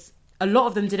were just, a lot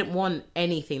of them didn't want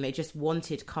anything, they just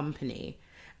wanted company,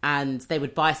 and they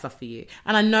would buy stuff for you.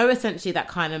 And I know essentially that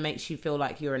kind of makes you feel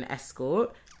like you're an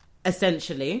escort,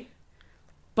 essentially.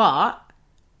 But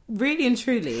really and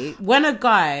truly, when a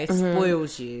guy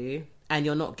spoils you and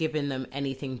you're not giving them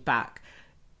anything back,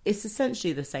 it's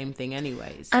essentially the same thing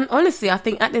anyways. And honestly, I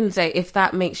think at the end of the day, if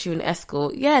that makes you an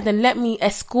escort, then let me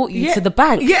escort you to the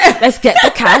bank. Yeah. Let's get the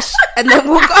cash and then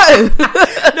we'll go.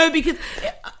 No, because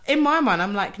in my mind,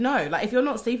 I'm like, no. Like, if you're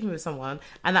not sleeping with someone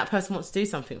and that person wants to do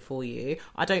something for you,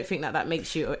 I don't think that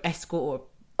makes you an escort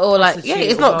or like,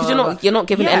 it's not, because you're not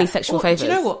giving any sexual favours. Do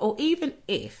you know what? Or even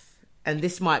if, and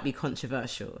this might be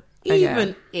controversial,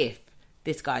 even if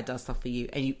this guy does stuff for you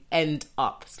and you end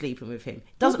up sleeping with him,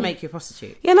 it doesn't make you a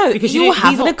prostitute. Yeah, no, because you're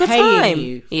having a good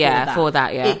time. For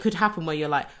that. It could happen where you're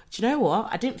like, do you know what?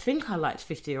 I didn't think I liked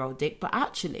 50-year-old dick, but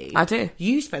actually, I do.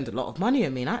 You spend a lot of money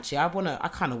on me, and actually, I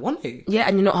kind of want to. Yeah,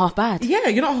 and you're not half bad. Yeah,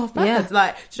 you're not half bad. Yeah.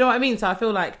 Like, do you know what I mean? So I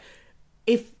feel like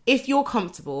if you're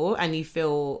comfortable and you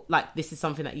feel like this is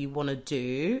something that you want to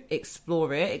do,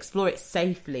 explore it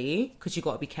safely, because you've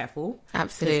got to be careful.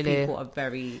 Absolutely. People are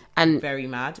very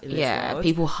mad in this world.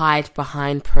 People hide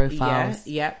behind profiles.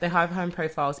 Yeah, they hide behind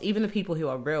profiles. Even the people who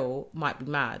are real might be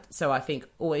mad. So I think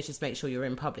always just make sure you're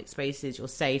in public spaces, you're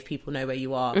safe, people know where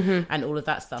you are, and all of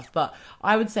that stuff. But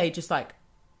I would say just like,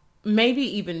 maybe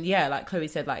even, like Chloe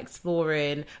said, like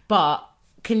exploring, but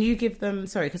can you give them,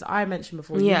 sorry, because I mentioned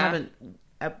before, you haven't,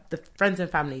 the friends and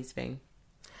families thing.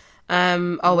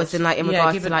 It's in like, in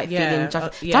regards to like feeling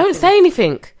judged. Don't say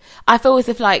anything. I feel as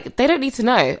if like, they don't need to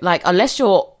know. Like, unless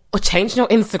you're changing your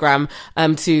Instagram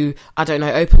to, I don't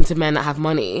know, open to men that have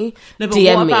money. No, but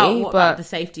DM what about the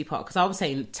safety part? Because I was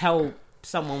saying, tell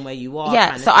someone where you are.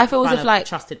 Yeah, so I feel as if like,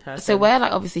 trusted person. So where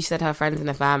like, obviously she said her friends and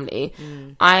her family,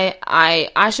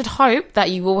 I should hope that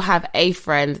you will have a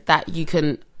friend that you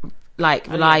can like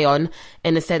rely on,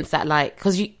 in the sense that like,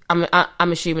 because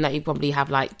I'm assuming that you probably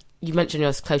have like, you mentioned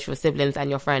you're close to your siblings and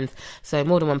your friends, so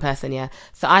more than one person.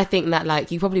 So I think that like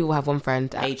you probably will have one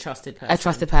friend, a trusted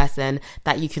person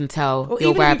that you can tell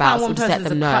your whereabouts and just let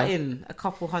them know. In a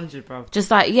couple hundred, bro.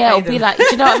 Just like or be like, do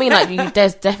you know what I mean? Like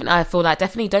there's definitely, I feel like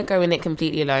definitely don't go in it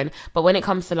completely alone. But when it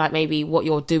comes to like maybe what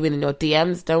you're doing in your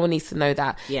DMs, no one needs to know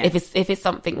that. Yeah. If it's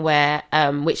something where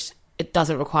which it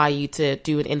doesn't require you to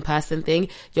do an in-person thing,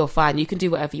 you're fine. You can do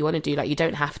whatever you want to do. Like, you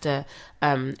don't have to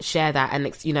share that and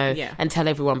and tell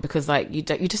everyone, because like you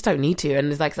just don't need to, and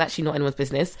it's like, it's actually not anyone's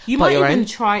business. You might even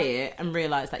try it and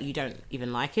realize that you don't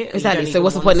even like it. Exactly. So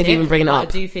what's the point of even bringing it up?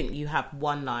 I do think you have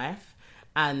one life,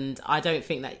 and I don't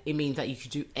think that it means that you could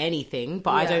do anything.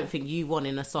 But I don't think you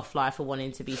wanting a soft life or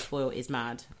wanting to be spoiled is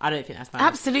mad. I don't think that's mad.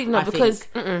 Absolutely not. Because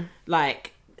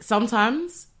like,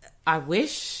 sometimes I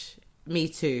wish me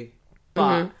too.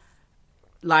 But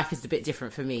life is a bit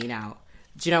different for me now.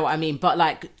 Do you know what I mean? But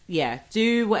like, yeah,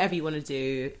 do whatever you want to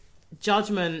do.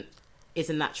 Judgment is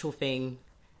a natural thing.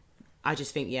 I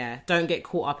just think, yeah, don't get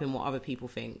caught up in what other people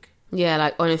think. Yeah,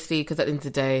 like, honestly, because at the end of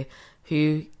the day,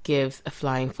 who gives a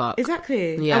flying fuck?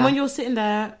 Exactly. Yeah. And when you're sitting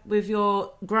there with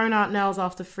your grown out nails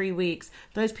after 3 weeks,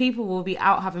 those people will be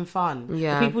out having fun.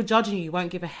 Yeah. The people judging you won't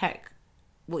give a heck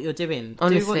what you're doing.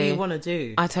 Honestly, do what you want to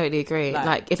do. I totally agree.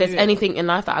 Like if there's anything in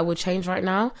life that I would change right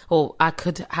now, or I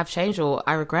could have changed, or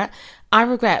I regret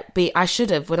I should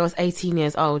have, when I was 18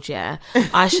 years old,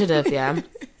 I should have,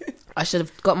 I should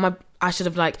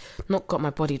have like not got my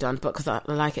body done, but because I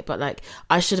like it, but like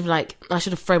I should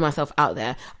have thrown myself out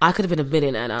there. I could have been a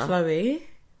millionaire now. Chloe,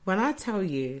 when I tell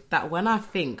you that, when I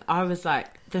think, I was like,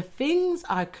 the things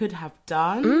I could have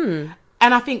done.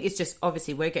 And I think it's just,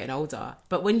 obviously, we're getting older.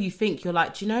 But when you think, you're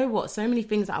like, do you know what? So many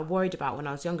things that I worried about when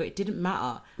I was younger, it didn't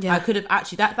matter. Yeah. I could have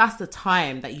actually, that's the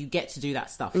time that you get to do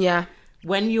that stuff. Yeah.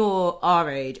 When you're our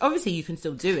age, obviously you can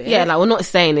still do it. Yeah, like, we're not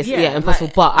saying it's impossible,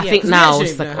 like, but I think now... I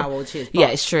don't know how old she is. Yeah,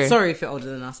 it's true. Sorry if you're older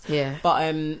than us. Yeah.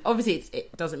 But obviously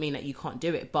it doesn't mean that you can't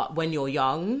do it. But when you're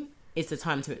young, it's the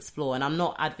time to explore. And I'm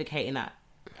not advocating that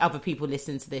other people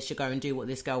listening to this should go and do what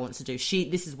this girl wants to do.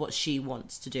 This is what she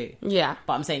wants to do. Yeah.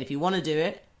 But I'm saying, if you want to do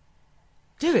it,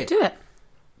 do it. Do it.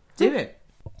 Do it.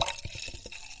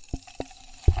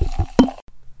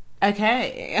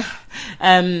 Okay.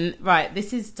 Right,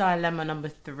 this is dilemma number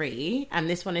 3, and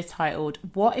this one is titled,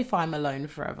 What If I'm Alone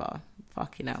Forever?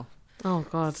 Fucking hell. Oh,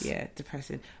 God. Yeah,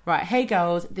 depressing. Right, hey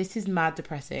girls, this is mad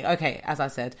depressing. Okay, as I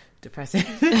said, depressing.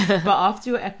 But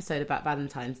after your episode about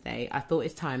Valentine's Day, I thought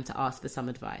it's time to ask for some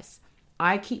advice.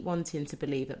 I keep wanting to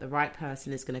believe that the right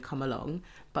person is going to come along,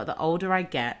 but the older I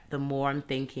get, the more I'm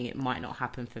thinking it might not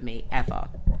happen for me ever.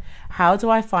 How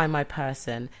do I find my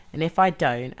person? And if I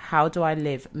don't, how do I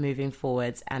live moving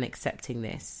forwards and accepting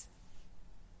this?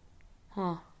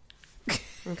 Huh.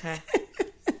 Okay.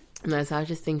 No, so I was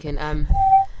just thinking,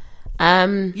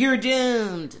 you're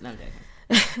doomed. No, I'm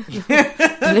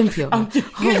joking. Olympia. Oh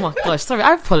my gosh. Sorry,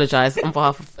 I apologise on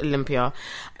behalf of Olympia.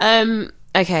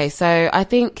 Okay, so I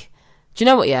think, do you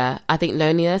know what? Yeah, I think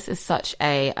loneliness is such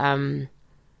I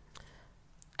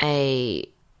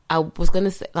was going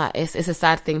to say, like, it's a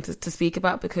sad thing to speak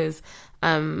about, because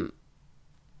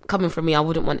coming from me, I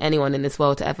wouldn't want anyone in this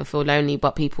world to ever feel lonely,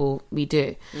 but we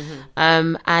do.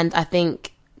 And I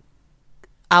think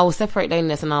I will separate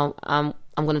loneliness, and I'm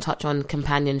going to touch on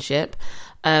companionship,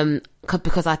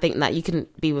 because I think that you can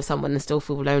be with someone and still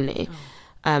feel lonely.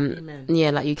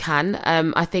 Yeah, like you can.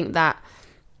 I think that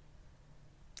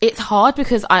it's hard,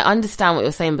 because I understand what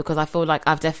you're saying, because I feel like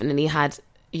I've definitely had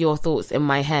your thoughts in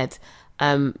my head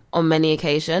on many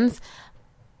occasions.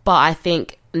 But I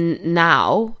think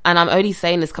now, and I'm only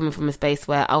saying this coming from a space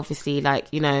where obviously, like,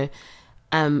 you know,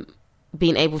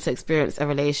 being able to experience a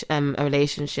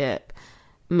relationship,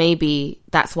 maybe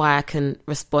that's why I can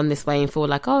respond this way and feel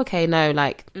like, oh, okay, no,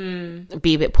 like,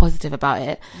 be a bit positive about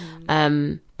it.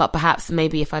 But perhaps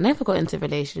maybe if I never got into a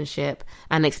relationship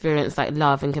and experienced like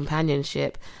love and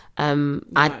companionship,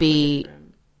 I'd be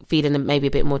feeling maybe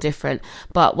a bit more different.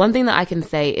 But one thing that I can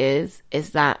say is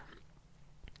that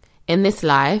in this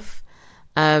life,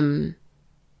 as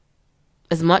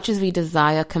much as we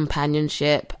desire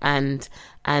companionship and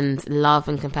love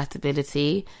and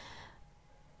compatibility,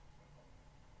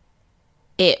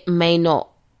 it may not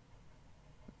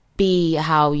be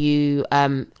how you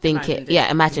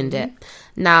imagined it.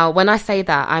 Now, when I say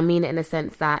that, I mean it in a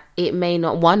sense that it may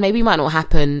not, maybe it might not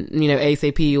happen, you know,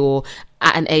 ASAP, or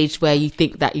at an age where you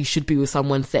think that you should be with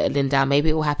someone settling down. Maybe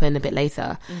it will happen a bit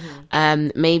later.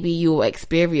 Maybe you'll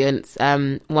experience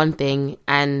one thing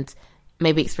and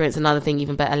maybe experience another thing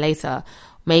even better later.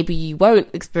 Maybe you won't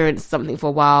experience something for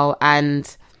a while,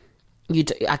 and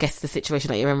I guess the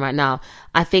situation that you're in right now.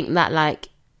 I think that, like,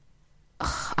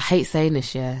 I hate saying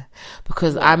this,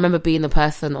 because I remember being the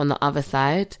person on the other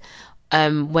side,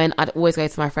 when I'd always go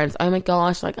to my friends, oh my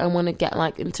gosh, like, I want to get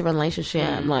like into a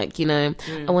relationship, like, you know,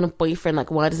 I want a boyfriend, like,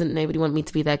 why doesn't nobody want me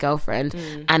to be their girlfriend?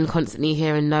 And constantly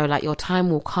hearing, no, like, your time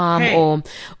will come,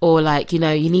 or like, you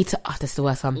know, you need to, that's the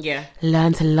worst one,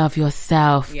 learn to love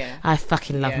yourself. I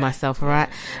fucking love myself, alright?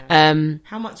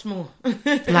 How much more?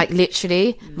 Like,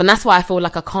 literally. But that's why I feel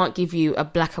like I can't give you a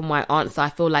black and white answer. I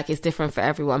feel like it's different for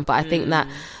everyone, but I think that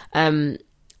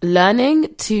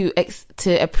learning to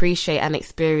appreciate and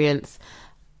experience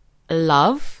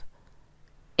love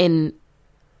in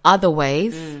other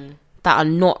ways that are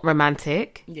not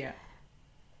romantic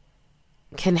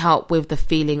can help with the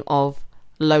feeling of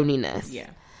loneliness.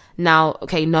 Now,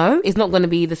 okay, no, it's not going to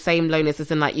be the same loneliness as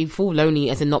in, like, you feel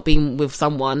lonely as in not being with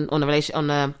someone on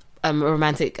a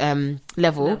romantic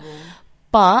level,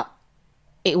 but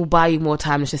it will buy you more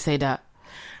time. Let's just say that.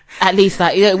 At least,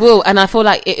 like, it will, and I feel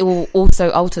like it will also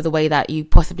alter the way that you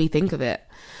possibly think of it.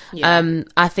 Yeah.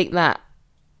 I think that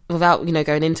without,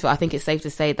 going into it, I think it's safe to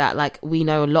say that, like, we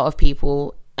know a lot of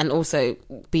people, and also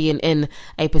being in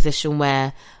a position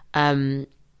where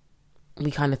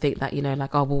we kind of think that,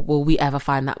 like, oh, will we ever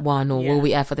find that one, or will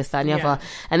we ever this, that, and the other?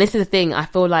 And this is the thing. I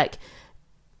feel like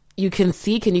you can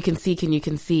seek and you can seek and you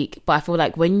can seek, but I feel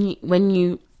like when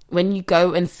you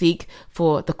go and seek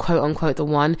for the quote unquote the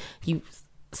one, you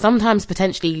sometimes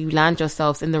potentially you land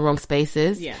yourselves in the wrong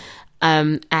spaces.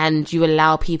 And you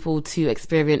allow people to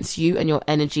experience you and your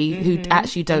energy who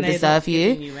actually don't deserve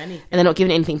you, and they're not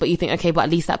giving anything, but you think, okay, but at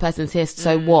least that person's here,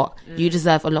 so what? You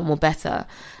deserve a lot more better.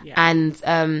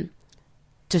 And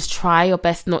just try your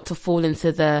best not to fall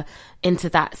into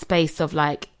that space of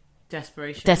like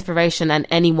desperation, and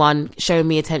anyone showing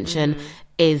me attention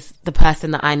is the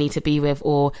person that I need to be with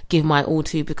or give my all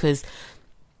to, because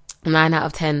 9 out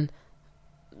of 10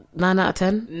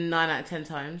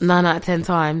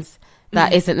 times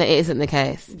that isn't the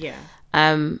case.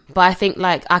 But I think,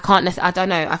 like, I don't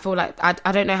know, I feel like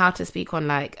I don't know how to speak on,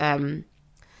 like,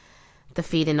 the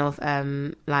feeling of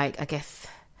like, I guess,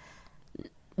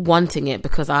 wanting it,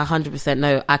 because I 100%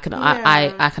 know I can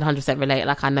 100% relate.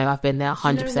 Like, I know I've been there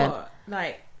 100%.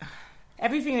 Like,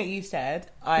 everything that you said,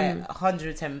 I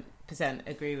 110%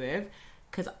 agree with,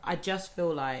 because I just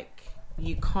feel like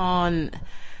you can't,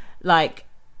 like,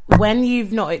 when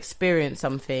you've not experienced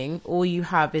something, all you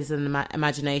have is an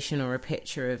imagination or a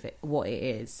picture of it, what it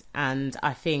is. And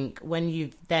I think when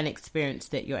you've then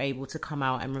experienced it, you're able to come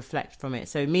out and reflect from it.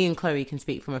 So me and Chloe can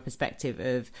speak from a perspective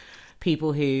of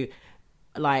people who,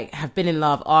 like, have been in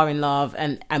love, are in love,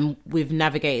 and we've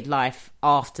navigated life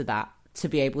after that to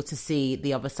be able to see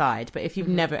the other side. But if you've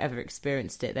never ever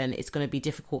experienced it, then it's going to be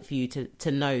difficult for you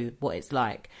to know what it's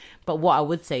like. But what I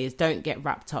would say is, don't get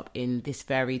wrapped up in this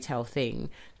fairy tale thing,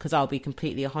 because I'll be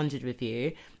completely 100 with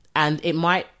you, and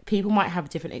people might have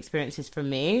different experiences from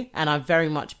me, and I've very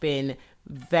much been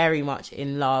very much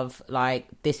in love, like,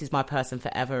 this is my person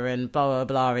forever, and blah blah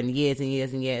blah, and years and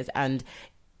years and years, and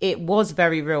it was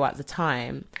very real at the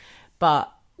time. But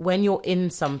when you're in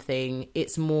something,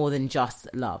 it's more than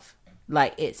just love.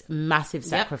 Like, it's massive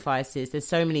sacrifices. There's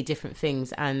so many different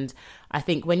things. And I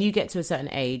think when you get to a certain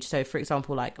age, so for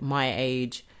example, like my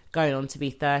age, going on to be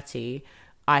 30,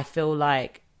 I feel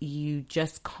like you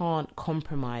just can't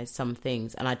compromise some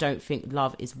things. And I don't think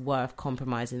love is worth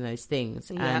compromising those things.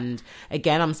 And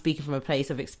again, I'm speaking from a place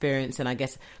of experience and I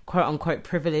guess quote unquote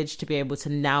privilege to be able to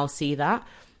now see that.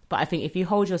 But I think if you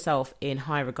hold yourself in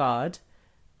high regard,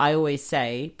 I always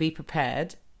say, be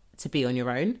prepared to be on your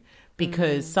own.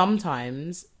 Because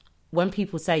sometimes when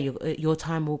people say your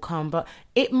time will come, but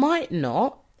it might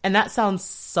not. And that sounds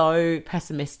so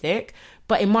pessimistic,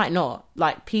 but it might not.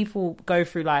 Like, people go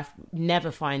through life never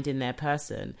finding their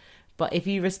person. But if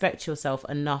you respect yourself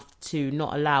enough to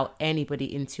not allow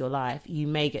anybody into your life, you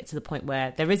may get to the point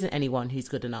where there isn't anyone who's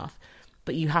good enough.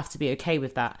 But you have to be okay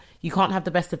with that. You can't have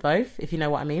the best of both, if you know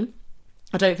what I mean.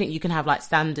 I don't think you can have like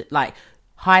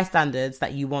high standards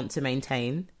that you want to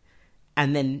maintain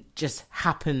and then just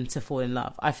happen to fall in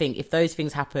love. I think if those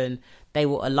things happen, they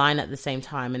will align at the same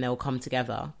time and they'll come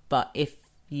together. But if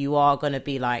you are going to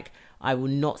be like, I will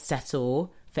not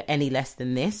settle for any less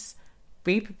than this,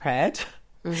 be prepared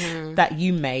that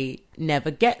you may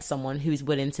never get someone who's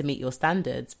willing to meet your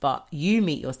standards. But you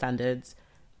meet your standards,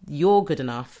 you're good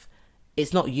enough.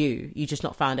 It's not you. You just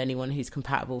not found anyone who's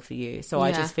compatible for you. So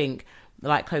I just think,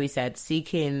 like Chloe said,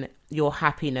 seeking your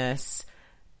happiness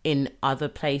in other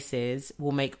places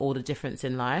will make all the difference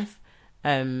in life.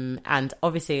 And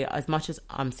obviously, as much as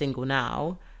I'm single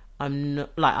now, I'm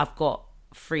not, like, I've got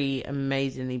 3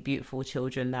 amazingly beautiful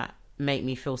children that make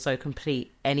me feel so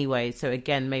complete anyway. So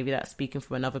again, maybe that's speaking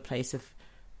from another place of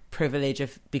privilege,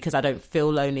 because I don't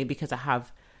feel lonely, because I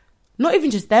have not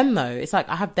even just them though. It's like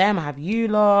I have them, I have you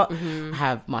lot, I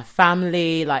have my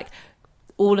family. Like,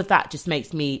 all of that just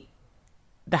makes me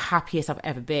the happiest I've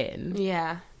ever been.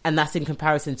 Yeah. And that's in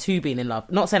comparison to being in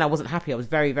love. Not saying I wasn't happy. I was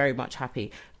very, very much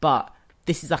happy. But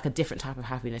this is like a different type of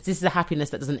happiness. This is a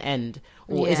happiness that doesn't end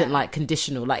or isn't like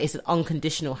conditional. Like, it's an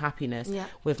unconditional happiness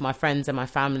with my friends and my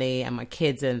family and my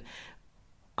kids. And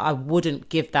I wouldn't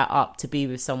give that up to be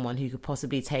with someone who could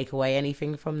possibly take away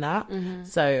anything from that.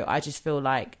 So I just feel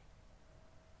like,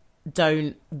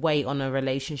 don't wait on a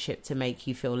relationship to make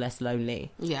you feel less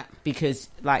lonely. Yeah. Because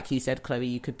like you said, Chloe,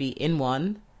 you could be in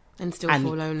one And still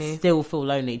feel lonely. Still feel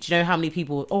lonely. Do you know how many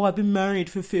people, I've been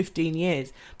married for 15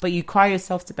 years, but you cry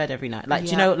yourself to bed every night. Like,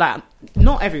 do you know, like,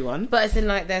 not everyone. But it's in,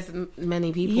 like, there's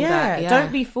many people that...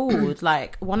 don't be fooled.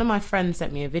 Like, one of my friends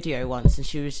sent me a video once, and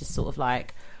she was just sort of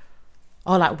like,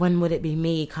 like, when would it be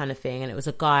me kind of thing? And it was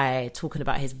a guy talking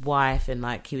about his wife, and,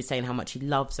 like, he was saying how much he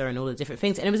loves her and all the different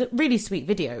things. And it was a really sweet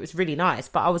video. It was really nice.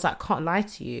 But I was like, can't lie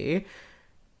to you.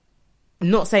 I'm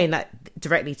not saying that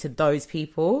directly to those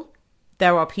people.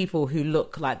 There are people who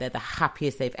look like they're the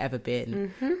happiest they've ever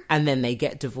been, and then they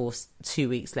get divorced 2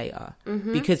 weeks later,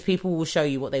 because people will show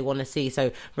you what they want to see.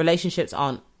 So relationships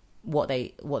aren't what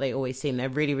they always seem. They're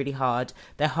really, really hard.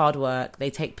 They're hard work.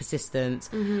 They take persistence.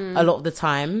 A lot of the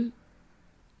time,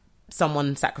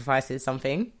 someone sacrifices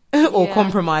something or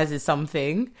compromises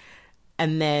something,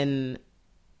 and then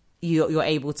you're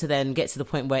able to then get to the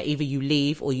point where either you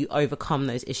leave or you overcome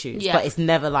those issues. But it's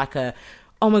never like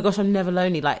oh my gosh, I'm never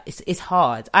lonely. Like, it's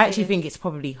hard. I actually think it's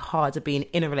probably harder being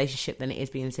in a relationship than it is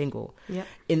being single. Yeah.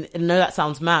 I know that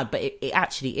sounds mad, but it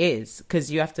actually is,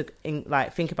 because you have to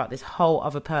think about this whole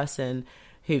other person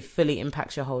who fully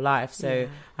impacts your whole life. So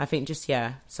I think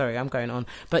sorry, I'm going on,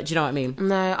 but do you know what I mean?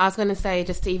 No, I was going to say,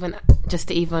 just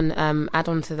to even add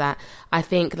on to that, I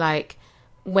think, like,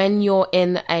 when you're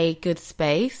in a good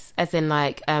space, as in,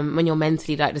 like, when you're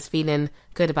mentally, like, just feeling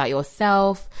good about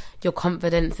yourself, your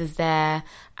confidence is there,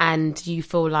 and you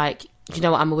feel like, you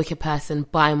know what, I'm a wicked person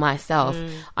by myself,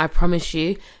 I promise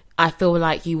you, I feel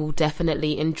like you will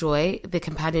definitely enjoy the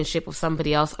companionship of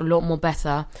somebody else a lot more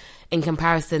better in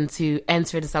comparison to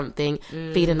entering something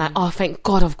feeling like, oh, thank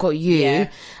God I've got you,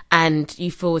 and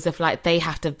you feel as if, like, they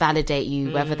have to validate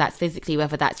you, whether that's physically,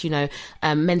 whether that's, you know,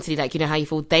 mentally, like, you know how you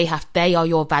feel, they are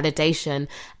your validation,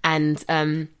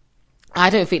 and I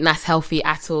don't think that's healthy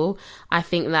at all. I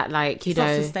think that, like, you know,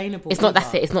 it's not sustainable.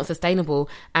 It's not sustainable.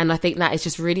 And I think that it's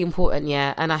just really important,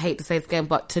 and I hate to say this again,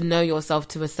 but to know yourself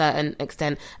to a certain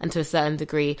extent and to a certain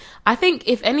degree. I think,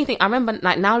 if anything, I remember,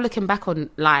 like, now looking back on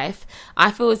life,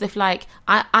 I feel as if, like,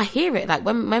 I hear it, like,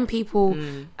 when people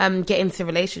get into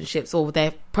relationships, or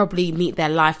they probably meet their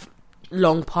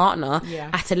lifelong partner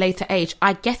at a later age,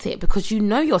 I get it, because you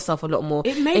know yourself a lot more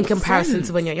in comparison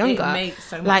to when you're younger. It makes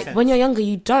so much like sense. When you're younger,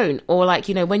 you don't, or, like,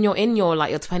 you know, when you're in your, like,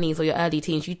 your 20s or your early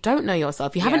teens, you don't know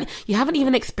yourself. You haven't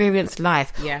even experienced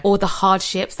life or the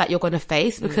hardships that you're going to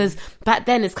face, because back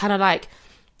then it's kind of like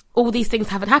all these things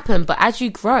haven't happened. But as you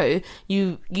grow,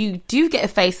 you do get a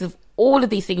face of all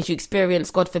of these things. You experience,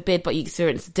 God forbid, but you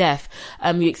experience death.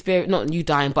 You experience, not you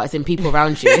dying, but it's in people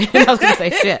around you. I was going to say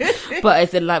shit, but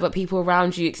it's in, like, but people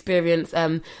around you experience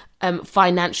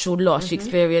financial loss. You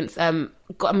experience,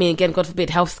 again, God forbid,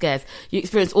 health scares. You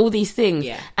experience all these things,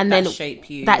 and then shape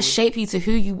you to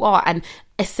who you are, and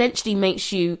essentially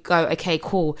makes you go, okay,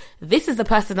 cool, this is the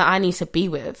person that I need to be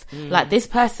with. Like, this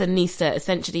person needs to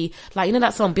essentially, like, you know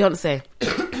that song Beyonce,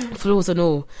 Flaws and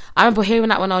All. I remember hearing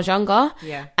that when I was younger,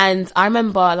 and I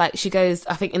remember, like, she goes,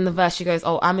 I think in the verse she goes,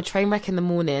 oh, I'm a train wreck in the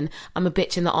morning, I'm a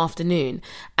bitch in the afternoon.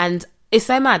 And it's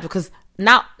so mad, because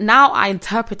now I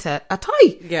interpret it.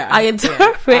 I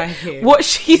interpret what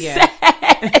she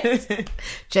said.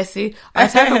 Jessie, I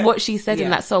interpret what she said in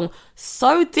that song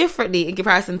so differently in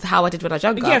comparison to how I did when I was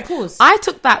younger. Yeah, of course. I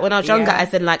took that when I was younger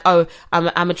as in, like, oh,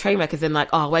 I'm a train wreck, as in, like,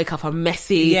 oh, I wake up, I'm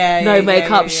messy, no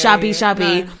makeup, shabby,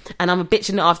 and I'm a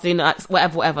bitch in the afternoon, like,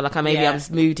 whatever, like, I'm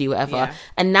just moody, whatever.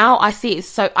 And now I see it,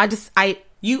 so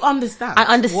you understand. I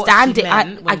understand it.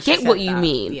 I get what you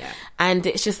mean. Yeah. And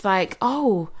it's just like,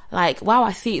 oh, like, wow,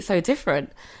 I see it so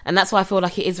different. And that's why I feel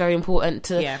like it is very important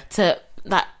to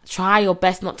like, try your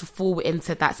best not to fall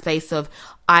into that space of,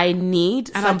 I need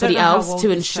somebody else to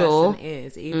ensure.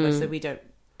 Is either, so we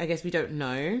don't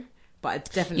know. But I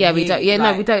definitely we don't. Yeah,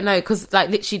 like, no, we don't know, because,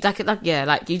 like, literally,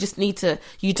 like you just need to.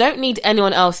 You don't need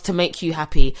anyone else to make you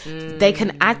happy. They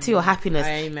can add to your happiness.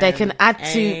 Amen. They can add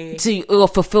to your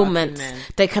fulfillment.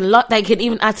 They can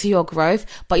even add to your growth.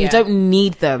 But you don't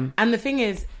need them. And the thing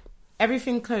is,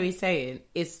 everything Chloe's saying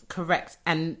is correct.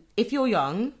 And if you're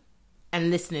young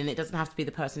and listening, it doesn't have to be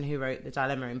the person who wrote the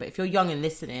dilemma in. But if you're young and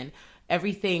listening,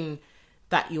 everything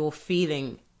that you're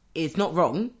feeling is not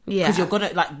wrong, because you're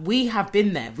gonna, like, we have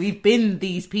been there, we've been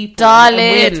these people, darling,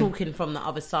 and we're talking from the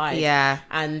other side,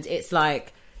 and it's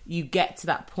like, you get to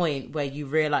that point where you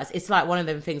realize, it's like one of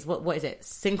them things, what is it,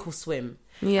 sink or swim,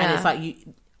 and it's like,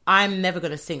 I'm never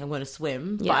going to sink, I'm going to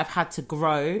swim, but I've had to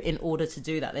grow in order to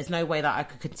do that. There's no way that I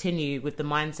could continue with the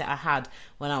mindset I had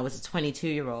when I was a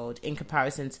 22-year-old in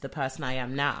comparison to the person I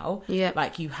am now.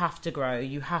 Like, you have to grow,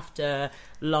 you have to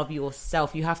love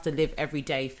yourself, you have to live every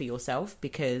day for yourself,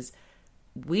 because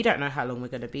we don't know how long we're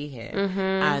going to be here.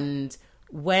 And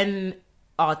when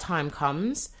our time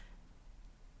comes,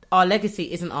 our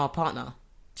legacy isn't our partner.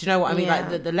 Do you know what I mean? Yeah.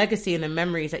 Like the legacy and the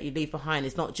memories that you leave behind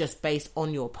is not just based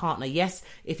on your partner. Yes,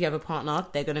 if you have a partner,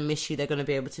 they're going to miss you. They're going to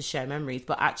be able to share memories.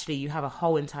 But actually, you have a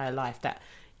whole entire life that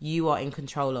you are in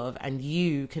control of, and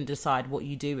you can decide what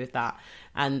you do with that.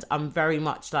 And I'm very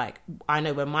much like, I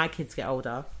know when my kids get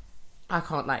older, I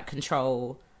can't like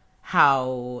control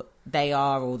how they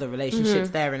are or the relationships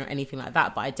there and anything like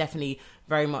that, but I definitely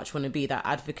very much want to be that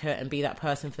advocate and be that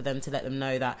person for them to let them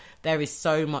know that there is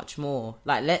so much more.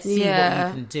 Like, let's see what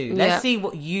you can do. Let's see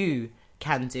what you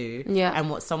can do, and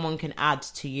what someone can add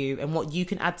to you and what you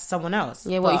can add to someone else.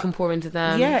 What you can pour into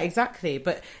them. Yeah, exactly.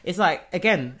 But it's like,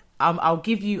 again, I'll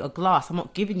give you a glass. I'm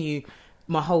not giving you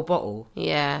my whole bottle.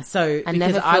 Yeah. So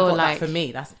because I got that for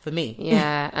me, that's for me.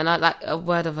 Yeah. And I like, a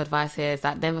word of advice here is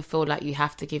that never feel like you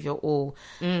have to give your all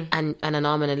and an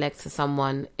arm and a leg to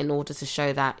someone in order to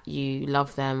show that you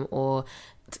love them, or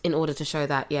in order to show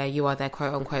that you are their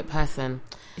quote unquote person.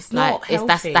 It's not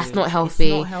healthy. That's not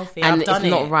healthy. It's not healthy. And it's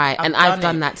not right. And I've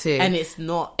done that too. And it's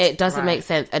not. It doesn't make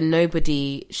sense. And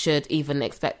nobody should even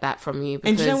expect that from you.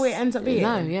 And do you know what it ends up being?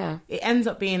 No, yeah. It ends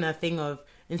up being a thing of,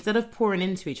 instead of pouring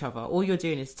into each other, all you're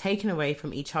doing is taking away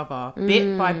from each other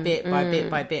bit by bit by bit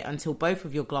by bit until both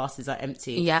of your glasses are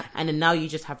empty. Yeah. And then now you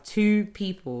just have two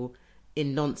people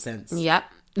in nonsense. Yep.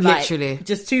 Like, Literally.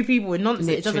 Just two people in nonsense.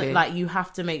 Literally. It doesn't, like, you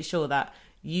have to make sure that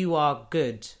you are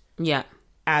good. Yeah.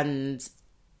 And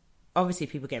obviously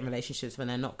people get in relationships when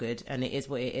they're not good, and it is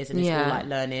what it is, and it's all like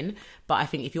learning. But I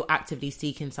think if you're actively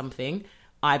seeking something,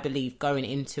 I believe going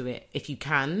into it, if you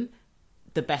can,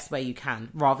 the best way you can,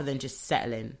 rather than just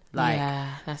settling. Like,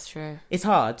 yeah, that's true. It's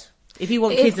hard. If you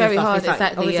want it kids and stuff, hard, it's like,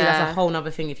 exactly, obviously that's a whole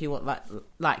other thing. If you want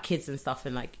like kids and stuff,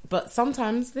 and like, but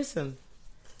sometimes listen.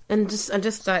 And just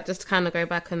to kind of go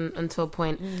back until a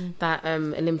point that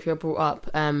Olympia brought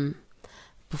up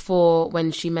before,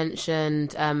 when she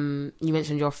mentioned you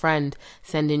mentioned your friend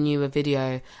sending you a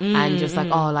video and just like,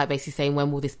 oh, like basically saying,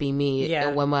 when will this be me?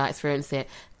 Or when will I experience it?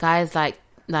 Guys, like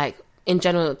in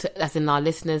general, as in our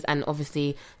listeners, and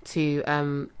obviously to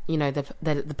you know,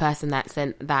 the person that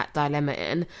sent that dilemma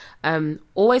in,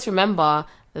 always remember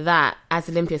that, as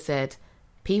Olympia said,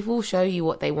 people show you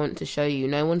what they want to show you.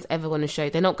 No one's ever going to show you.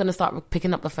 They're not going to start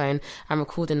picking up the phone and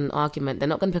recording an argument. They're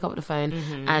not going to pick up the phone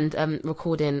and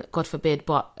recording, God forbid,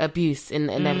 but abuse in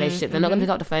their relationship. They're not going to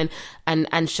pick up the phone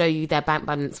and show you their bank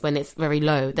balance when it's very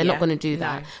low. They're not going to do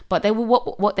that. No. But they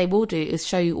will. What they will do is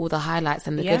show you all the highlights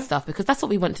and the good stuff, because that's what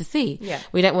we want to see. Yeah.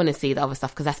 We don't want to see the other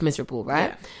stuff because that's miserable,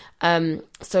 right? Yeah.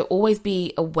 So always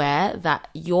be aware that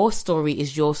your story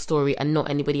is your story and not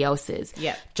anybody else's.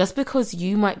 Yeah. Just because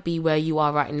you might be where you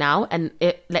are right now, and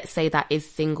let's say that is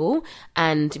single,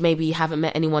 and maybe you haven't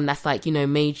met anyone that's like, you know,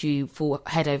 made you fall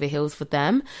head over heels for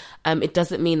them, it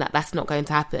doesn't mean that that's not going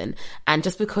to happen. And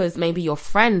just because maybe your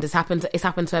friend it's happened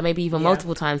to her maybe even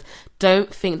multiple times,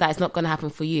 don't think that it's not going to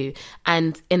happen for you.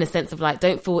 And in a sense of like,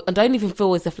 don't even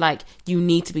feel as if like you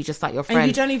need to be just like your friend. And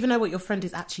you don't even know what your friend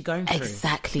is actually going through.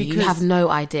 Exactly. You have no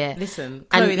idea. Listen,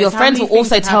 Chloe, and your friends will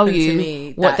also tell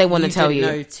you what they want to tell you.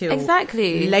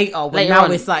 Exactly. Later now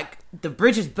on. It's like the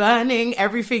bridge is burning,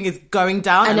 everything is going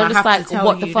down, and you're just like,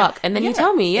 what the fuck? And then you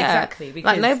tell me, exactly.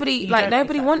 Like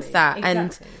nobody wants that,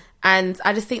 and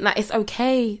I just think that it's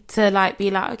okay to like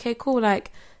be like, okay, cool,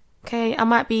 like, okay, I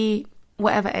might be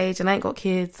whatever age and I ain't got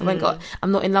kids,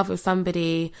 I'm not in love with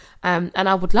somebody, and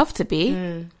I would love to be,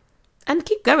 and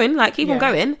keep going, like keep on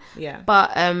going,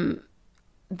 but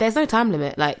there's no time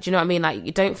limit. Like, do you know what I mean? Like,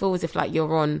 you don't feel as if like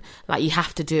you're on, like you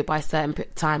have to do it by a certain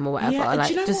time or whatever. Like,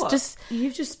 do you know just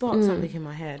you've just sparked something in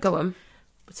my head. Go on.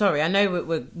 Sorry, I know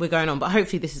we're going on, but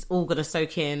hopefully this is all going to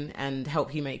soak in and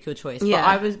help you make your choice.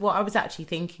 Yeah. But what I was actually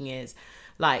thinking is,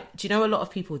 like, do you know a lot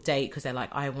of people date because they're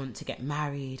like, I want to get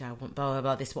married, I want blah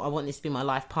blah blah, I want this to be my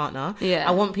life partner. Yeah.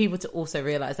 I want people to also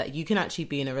realize that you can actually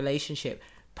be in a relationship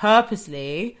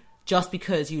purposely just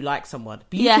because you like someone.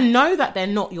 But you can know that they're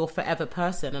not your forever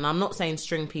person. And I'm not saying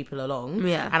string people along.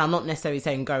 Yeah. And I'm not necessarily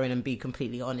saying go in and be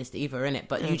completely honest either, innit?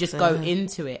 But you just go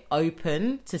into it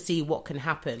open to see what can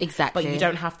happen. Exactly. But you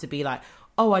don't have to be like,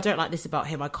 oh, I don't like this about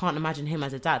him, I can't imagine him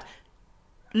as a dad.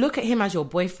 Look at him as your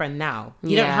boyfriend now.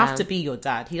 You don't have to be your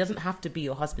dad. He doesn't have to be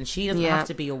your husband. She doesn't have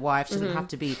to be your wife. She doesn't have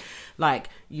to be like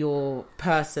your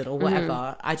person or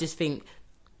whatever. I just think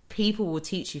people will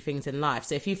teach you things in life.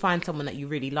 So if you find someone that you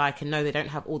really like and know they don't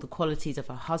have all the qualities of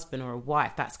a husband or a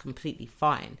wife, that's completely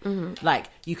fine. Like,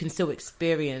 you can still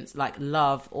experience like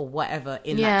love or whatever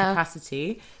in that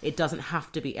capacity. It doesn't have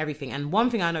to be everything. And one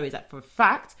thing I know is that for a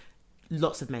fact,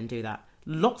 lots of men do that.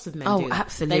 Lots of men do that.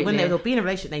 Absolutely. When they'll be in a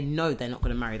relationship, they know they're not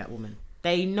going to marry that woman.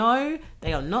 They know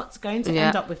they are not going to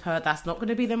end up with her. That's not going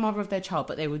to be the mother of their child,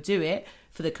 but they will do it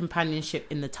for the companionship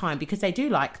in the time, because they do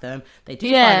like them. They do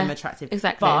find them attractive.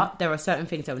 Exactly. But there are certain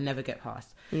things they will never get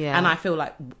past. Yeah. And I feel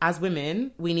like as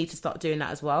women, we need to start doing that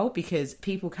as well, because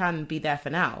people can be there for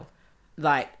now.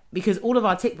 Like, because all of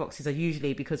our tick boxes are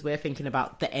usually because we're thinking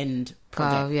about the end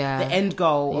project, the end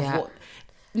goal of what...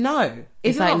 No,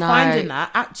 if you're not finding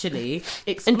that, actually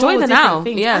explore enjoy the now.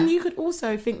 Things. Yeah. And you could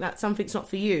also think that something's not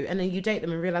for you, and then you date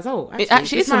them and realize, it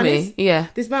actually is for me.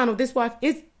 This man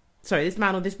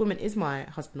or this woman is my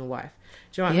husband or wife.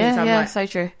 Do you know what I mean? So yeah, so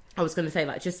true. I was going to say,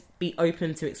 like, just be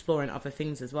open to exploring other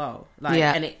things as well. Like,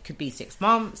 and it could be 6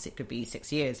 months, it could be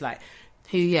 6 years. Like,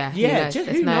 who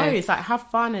knows? Like, have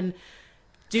fun and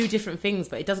do different things,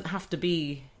 but it doesn't have to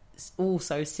be all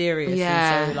so serious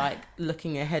and so like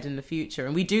looking ahead in the future.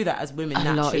 And we do that as women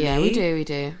naturally. We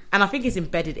do. And I think it's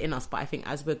embedded in us, but I think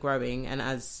as we're growing and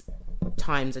as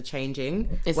times are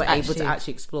changing, we're able to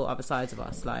actually explore other sides of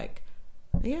us. Like,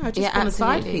 I just want a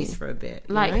side piece for a bit.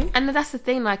 Like, you know? And that's the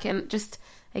thing, like, and just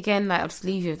again, like, I'll just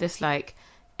leave you with this, like,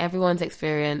 everyone's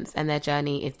experience and their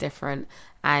journey is different,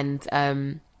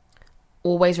 and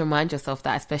always remind yourself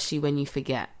that, especially when you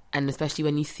forget. And especially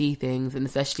when you see things, and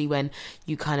especially when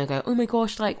you kind of go, oh my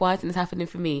gosh, like, why isn't this happening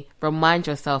for me? Remind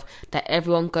yourself that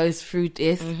everyone goes through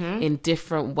this in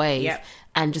different ways. Yep.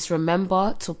 And just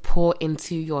remember to pour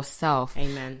into yourself.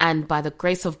 Amen. And by the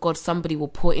grace of God, somebody will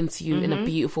pour into you in a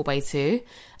beautiful way too.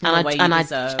 And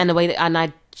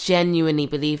I genuinely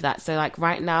believe that. So, like,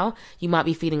 right now, you might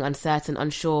be feeling uncertain,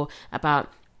 unsure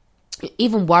about,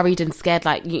 even worried and scared,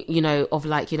 like, you know, of,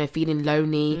 like, you know, feeling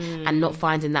lonely and not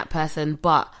finding that person.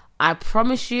 But I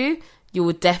promise you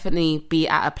will definitely be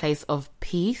at a place of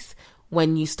peace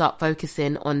when you start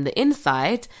focusing on the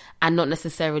inside and not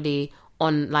necessarily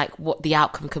on, like, what the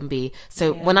outcome can be.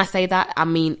 So when I say that, I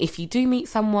mean, if you do meet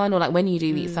someone, or like when you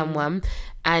do meet someone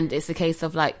and it's a case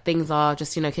of, like, things are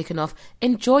just, you know, kicking off,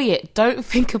 enjoy it. Don't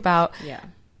think about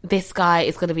this guy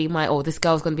is going to be or this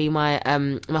girl's going to be my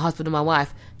husband or my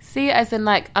wife. See it as in,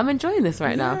 like, I'm enjoying this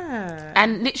right now,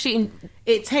 and literally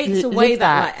it takes away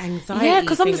that like anxiety. Yeah,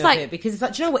 because I'm just like, because it's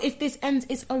like, do you know what? If this ends,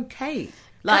 it's okay.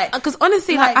 Like, because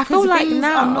honestly, like, I feel like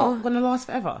now I'm not going to last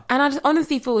forever, and I just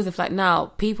honestly feel as if, like, now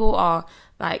people are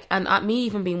like, and me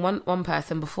even being one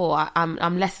person before,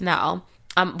 I'm less now.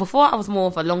 Before I was more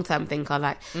of a long term thinker,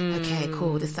 like, okay,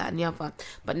 cool, this, that, and the other.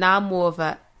 But now I'm more of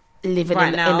a living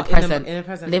in the present.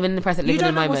 Living in the present, living in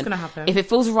the moment. What's gonna happen. If it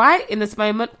feels right in this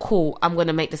moment, cool, I'm going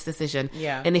to make this decision.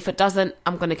 Yeah. And if it doesn't,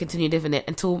 I'm going to continue living it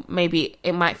until maybe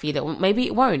it might feel it, or maybe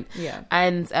it won't. Yeah.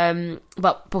 And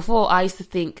but before, I used to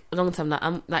think long term that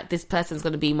I'm like, this person's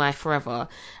going to be my forever,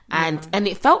 and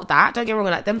it felt that. Don't get me wrong,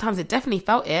 like, them times it definitely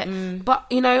felt it. But,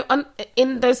 you know,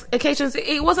 in those occasions,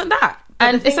 it wasn't that.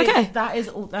 And it's okay.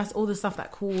 That's all the stuff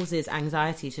that causes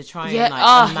anxiety, to try and,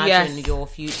 like, imagine your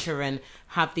future and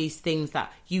have these things that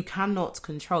you cannot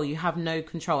control. You have no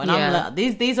control. And I'm like,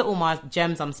 these are all my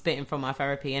gems I'm spitting from my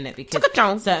therapy, innit? Because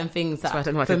certain things that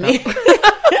for me,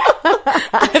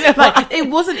 like, it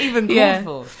wasn't even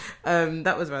called for.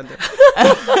 That was random.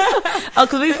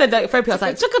 Because we said that therapy, I was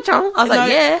like, chugga-chong. I was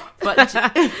like, but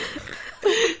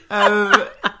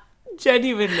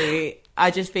genuinely, I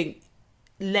just think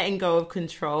letting go of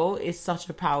control is such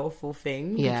a powerful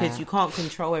thing, because you can't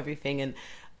control everything. And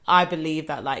I believe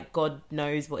that, like, God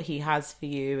knows what he has for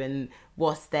you and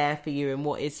what's there for you and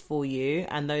what is for you,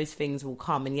 and those things will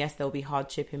come. And yes, there'll be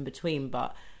hardship in between,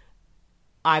 but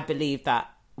I believe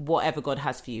that whatever God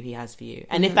has for you, he has for you.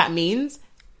 And if that means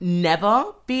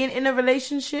never being in a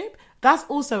relationship, that's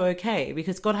also okay,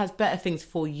 because God has better things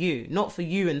for you, not for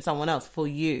you and someone else, for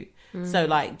you. So,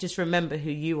 like, just remember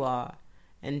who you are.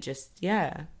 And just,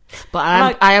 But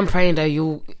I am praying, though,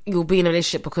 you'll be in a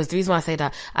relationship, because the reason why I say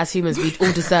that, as humans, we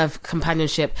all deserve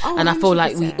companionship. And I feel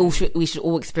like we should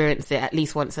all experience it at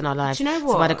least once in our lives. Do you know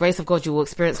what? So by the grace of God, you will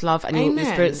experience love, and you'll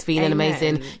experience feeling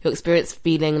amazing. You'll experience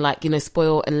feeling, like, you know,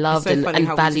 spoiled and loved and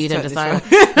valued and desired.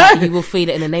 Like, you will feel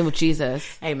it in the name of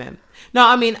Jesus. Amen. No,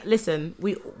 I mean, listen,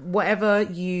 whatever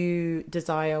you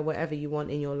desire, whatever you want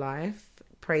in your life,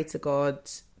 pray to God.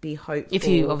 Be hopeful. If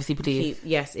you obviously believe.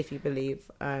 If you believe.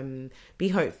 Be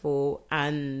hopeful,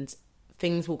 and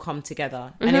things will come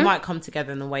together. And it might come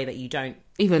together in a way that you didn't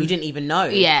even know.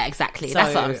 Yeah, exactly. So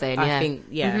that's what I'm saying. I think,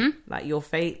 like, your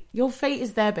fate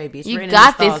is there, baby. It's you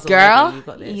got this, girl. Already. You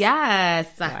got this. Yes.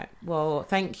 Right. Well,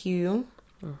 thank you.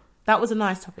 That was a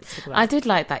nice topic to talk about. I did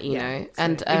like that, you know. So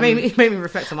and it made me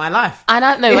reflect on my life. And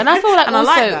I know, and I feel like and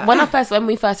also, I like that. when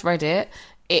we first read it,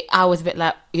 I was a bit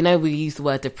like, you know, we use the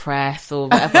word depressed or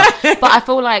whatever, but I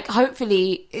feel like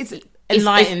hopefully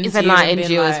enlightened it's enlightened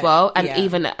you like, as well, and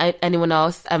even anyone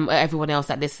else, everyone else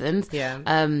that listens.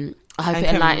 I hope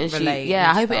it enlightens you. Yeah,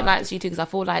 I hope it enlightens you too, because I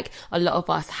feel like a lot of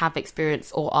us have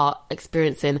experienced or are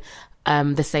experiencing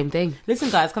the same thing. Listen,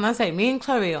 guys, can I say, me and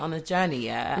Chloe are on a journey,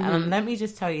 and let me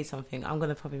just tell you something. I'm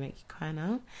gonna probably make you cry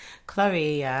now,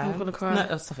 Chloe. I'm gonna cry.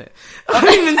 No, stop it. I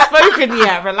haven't even spoken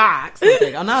yet. Relax.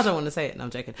 Oh, now I don't want to say it. No,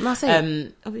 I'm joking. No, say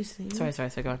it. Obviously. Sorry.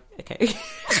 Go on. Okay.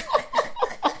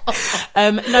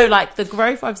 No, like the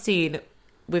growth I've seen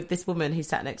with this woman who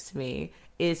sat next to me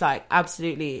is like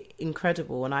absolutely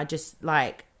incredible, and I just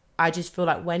feel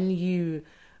like when you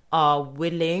are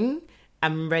willing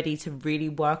and ready to really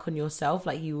work on yourself,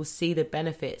 like you will see the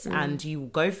benefits, and you will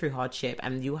go through hardship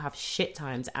and you'll have shit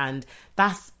times, and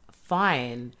that's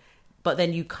fine, but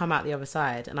then you come out the other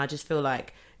side. And I just feel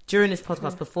like during this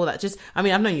podcast, before that,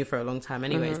 I've known you for a long time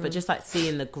anyways, but just like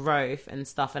seeing the growth and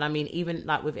stuff, and I mean even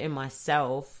like within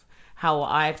myself, how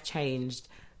I've changed,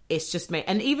 it's just made,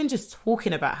 and even just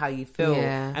talking about how you feel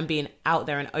and being out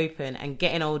there and open and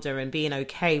getting older and being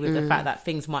okay with the fact that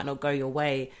things might not go your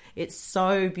way, it's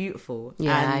so beautiful. And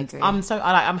I agree.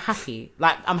 I'm happy.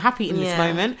 Like I'm happy in this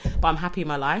moment, but I'm happy in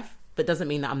my life. But doesn't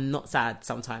mean that I'm not sad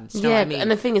sometimes. Do you know what I mean?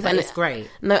 And the thing is, and it's great.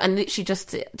 No, and literally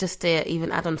just to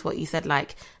even add on to what you said,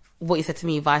 like what you said to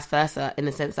me, vice versa, in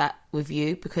the sense that with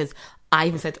you, because I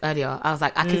even said earlier, I was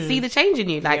like, I can see the change in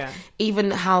you, like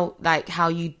even how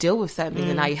you deal with certain things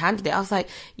and how you handled it. I was like,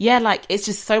 like it's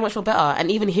just so much more better. And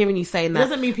even hearing you saying that, it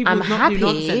doesn't mean people not happy. Do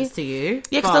nonsense to you.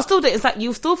 Yeah, because I still do. It's like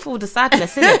you still feel the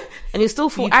sadness in it, and you still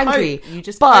feel angry.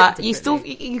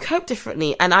 You cope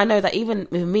differently. And I know that even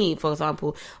with me, for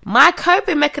example, my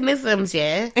coping mechanisms,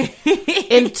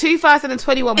 in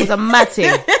 2021 was a mad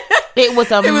thing. It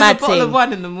was a mad thing. It was a bottle of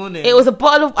wine in the morning. It was a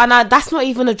bottle of, and that's not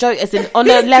even a joke. It's on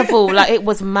a level, like it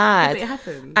was mad. It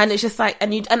happened, and it's just like,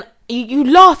 and you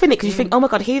laugh in it because you think, oh my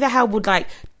god, who the hell would like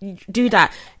do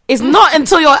that? It's not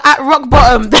until you're at rock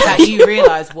bottom that you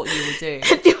realise what you will do.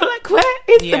 And you're like, where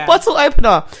is the bottle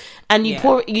opener? And you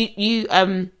pour you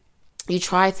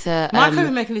try to. My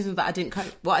coping mechanism that I didn't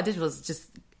cope. What I did was just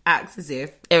act as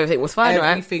if everything was fine.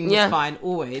 Everything was fine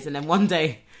always, and then one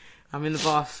day I'm in the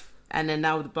bath. And then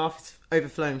now the bath is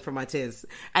overflowing from my tears.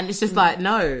 And it's just like,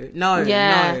 no.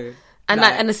 And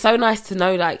and it's so nice to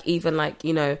know, like, even like,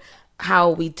 you know, how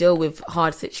we deal with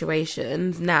hard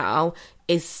situations now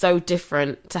is so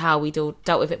different to how we dealt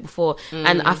with it before.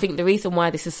 And I think the reason why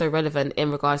this is so relevant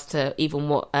in regards to even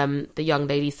what the young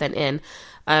lady sent in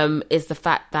is the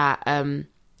fact that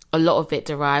a lot of it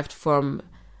derived from,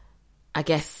 I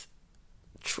guess,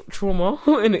 trauma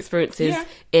and experiences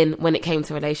in when it came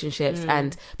to relationships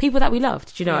and people that we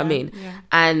loved. Do you know what I mean?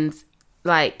 And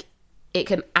like it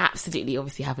can absolutely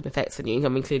obviously have an effect on you. I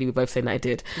mean, clearly we're both saying that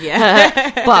it did.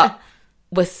 But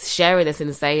we're sharing this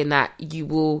and saying that you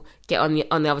will get on the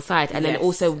other side, and then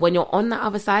also when you're on that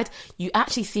other side, you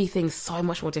actually see things so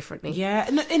much more differently.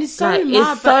 And it's so like,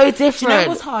 mad, it's so different. Do you know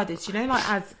what's hard is, you know, like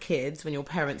as kids when your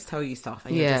parents tell you stuff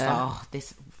and you're just like, oh,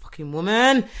 this fucking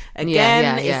woman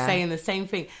again is saying the same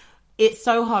thing. It's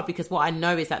so hard because what I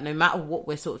know is that no matter what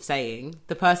we're sort of saying,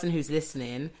 the person who's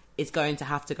listening is going to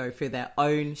have to go through their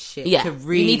own shit to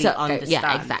really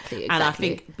understand. Exactly. And I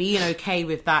think being okay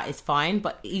with that is fine,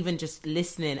 but even just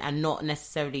listening and not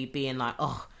necessarily being like,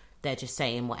 oh, they're just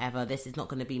saying whatever, this is not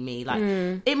going to be me. Like,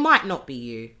 it might not be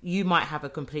you. You might have a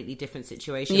completely different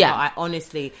situation. But I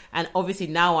honestly, and obviously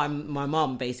now I'm my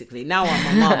mum, basically. Now I'm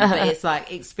my mum. But it's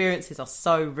like, experiences are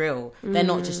so real. They're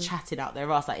not just chatted out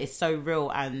their ass. Like, it's so real,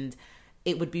 and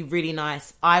it would be really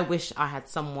nice. I wish I had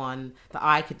someone that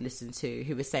I could listen to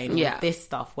who was saying all this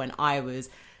stuff when I was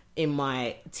in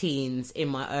my teens, in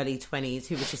my early 20s,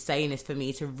 who was just saying this for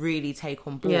me to really take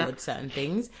on board certain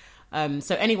things.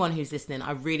 So anyone who's listening,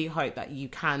 I really hope that you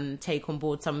can take on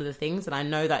board some of the things. And I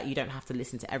know that you don't have to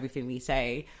listen to everything we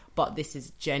say, but this is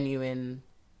genuine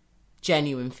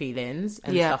feelings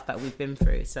and stuff that we've been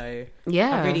through. So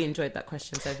I really enjoyed that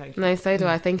question, so thank you. No, so do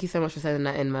I. Thank you so much for sending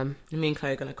that in, Mum. Me and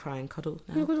Chloe are gonna cry and cuddle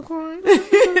now. You're gonna cry.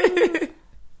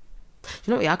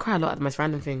 You know what? I cry a lot at the most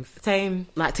random things. Same.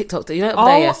 Like TikTok. You know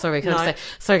what? Sorry guys.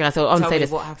 I want to say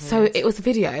this. What happened. So it was a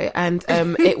video, and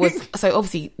it was so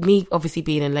obviously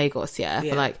being in Lagos,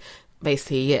 for like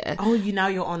basically a year. Oh,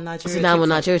 you're on Nigeria. So now I'm on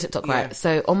Nigeria TikTok, right?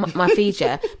 So on my feed,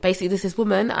 basically this is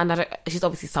woman, and she's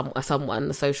obviously someone,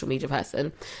 a social media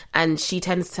person, and she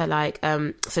tends to like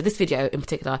so this video in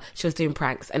particular, she was doing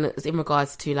pranks, and it was in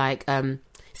regards to like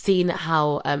seeing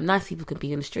how nice people can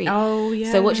be in the street. Oh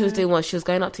yeah. So what she was doing was she was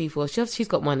going up to people. She's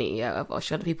got money, yeah.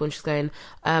 She had people, and she's going,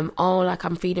 oh, like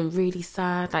I'm feeling really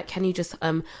sad. Like, can you just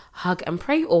hug and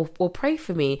pray or pray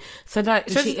for me? So like,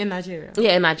 is she in Nigeria?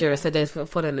 Yeah, in Nigeria. So there's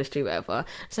following in the street, whatever.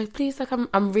 So please, like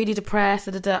I'm really depressed.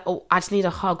 Or I just need a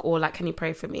hug, or like, can you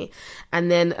pray for me?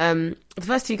 And then the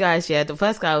first two guys, the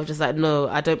first guy was just like, no,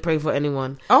 I don't pray for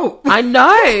anyone. Oh, I know.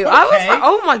 I was like,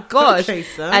 oh my gosh. Okay,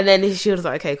 and then she was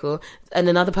like, okay, cool. And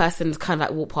another person kind of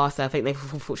like walked past her. I think they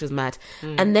thought she was mad.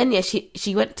 And then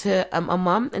she went to a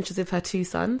mum, and she was with her two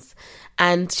sons.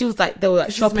 And she was like, they were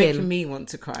like shopping. This is making me want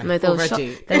to cry. No, they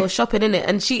were shopping in it,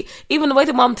 and even the way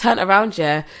the mum turned around,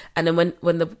 and then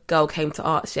when the girl came to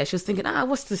ask, she was thinking,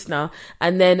 what's this now?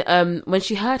 And then when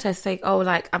she heard her say, oh,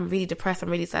 like I'm really depressed, I'm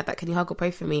really sad, like can you hug or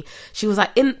pray for me? She was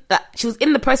like she was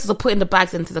in the process of putting the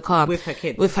bags into the car with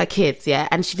her kids,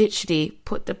 and she literally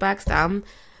put the bags down.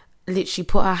 Literally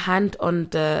put her hand on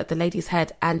the lady's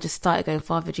head and just started going,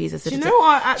 Father Jesus. Do you know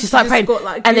what? She started praying. Got,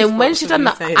 like, and then when she done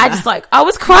that, I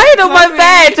was crying on my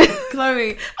bed.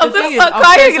 Chloe, I'm going to start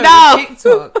crying now.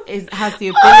 TikTok has the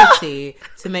ability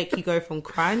to make you go from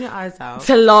crying your eyes out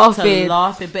to laughing.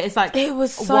 But it's like, it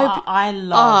was so what I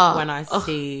love when I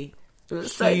see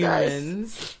humans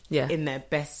so in their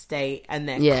best state and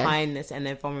their kindness and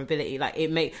their vulnerability. Like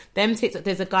it make them TikTok.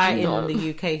 There's a guy in the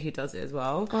UK who does it as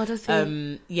well. Oh, does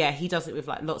he? Yeah, he does it with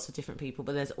like lots of different people.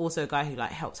 But there's also a guy who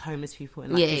like helps homeless people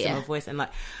and like gives them a voice and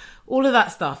like all of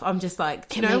that stuff. I'm just like,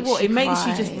 do you know what? It makes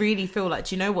you just really feel like,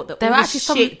 do you know what? All the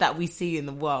shit that we see in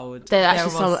the world. There are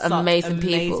actually some amazing,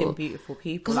 beautiful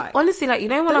people. Like, honestly, like, you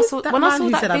know, when I saw that video,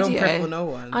 I don't pray for no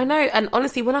one. I know, and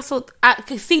honestly, when I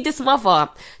could see this mother,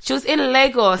 she was in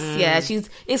Lagos. Yeah,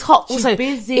 it's hot. She's also,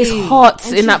 busy. It's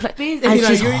hot in that place, and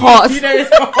she's hot. You know, it's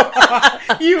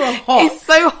hot. You are hot. It's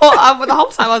so hot. The whole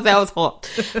time I was there, I was hot.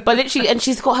 But literally, and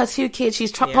she's got her two kids.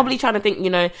 She's probably trying to think,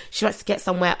 you know, she wants to get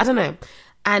somewhere. I don't know.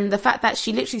 And the fact that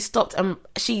she literally stopped and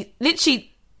she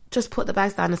literally just put the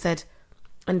bags down and said,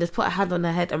 and just put her hand on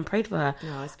her head and prayed for her.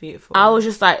 No, it's beautiful. I was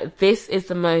just like, this is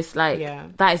the most, like,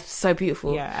 that is so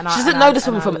beautiful. Yeah, and she doesn't know this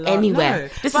woman from anywhere. No,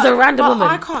 this is a random woman.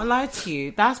 I can't lie to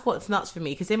you. That's what's nuts for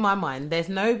me. Because in my mind, there's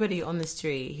nobody on the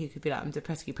street who could be like, I'm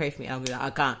depressed, can you pray for me? And I'll be like, I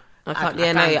can't.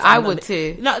 I would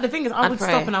too. No, the thing is, I would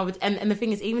stop and I would, and the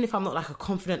thing is, even if I'm not like a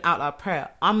confident out loud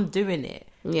prayer, I'm doing it.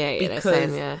 Yeah,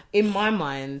 because in my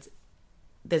mind,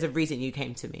 there's a reason you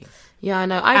came to me. Yeah, I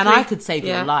know. I could save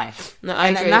your life. No, I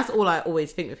agree. And that's all I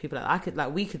always think with people.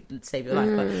 Like, we could save your life.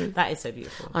 But that is so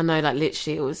beautiful. I know, like,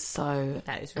 literally, it was so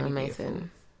that is really amazing. Beautiful.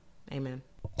 Amen.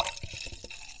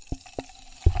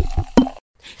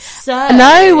 So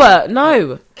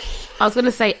no. I was going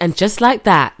to say, and just like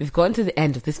that, we've gotten to the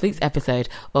end of this week's episode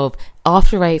of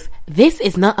After Eight. This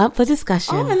is not up for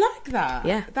discussion. Oh, I like that.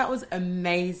 Yeah. That was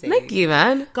amazing. Thank you,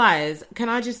 man. Guys, can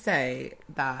I just say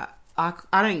that I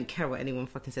don't care what anyone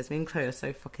fucking says. Me and Chloe are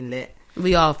so fucking lit.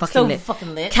 We are fucking lit. So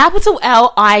fucking lit. Capital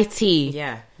L-I-T.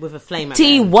 Yeah, with a flame at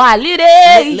T-Y. Lit.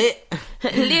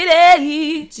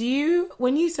 Lit. Do you,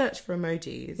 when you search for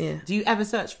emojis, do you ever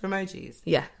search for emojis?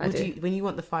 Yeah, I do. When you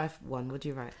want the 5 one, what do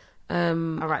you write? I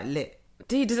write lit.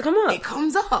 Does it come up? It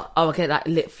comes up. Oh, okay, like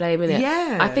lit flame, innit?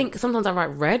 Yeah. I think sometimes I write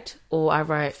red or I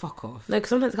write... Fuck off. No, because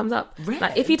sometimes it comes up. Red?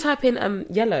 Like, if you type in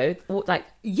yellow, like,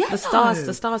 yellow.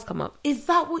 the stars come up. Is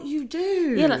that what you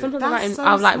do? Yeah, like sometimes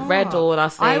I'll like red or I'll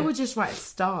say... I would just write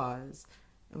stars.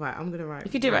 Right, I'm going to write...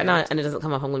 If you do it right now and it doesn't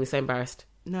come up, I'm going to be so embarrassed.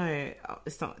 No,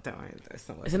 it's not. Don't worry. It's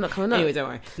not. Is it not coming up? Anyway, don't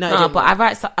worry. No, but I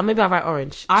write. Maybe I write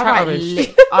orange. I write orange.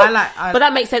 Lit. But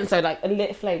that makes sense though. Like a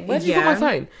lit flame. Where did you put my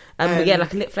phone? Like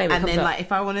a lit flame. And then like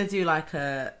if I want to do like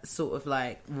a sort of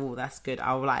like, oh, that's good.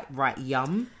 I'll like write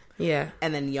yum. Yeah.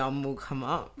 And then yum will come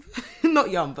up.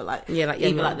 Not yum, but like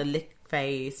either like the lick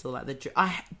face or like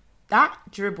that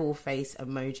dribble face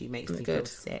emoji makes me feel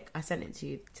sick. I sent it to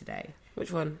you today.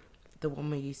 Which one? The one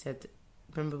where you said.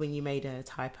 Remember when you made a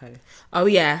typo? Oh,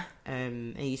 yeah.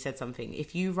 And you said something.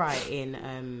 If you write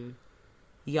in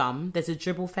yum, there's a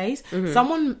dribble face. Mm-hmm.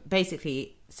 Someone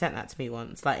basically sent that to me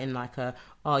once, like in like a,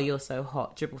 oh, you're so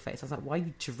hot, dribble face. I was like, why are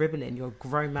you dribbling? You're a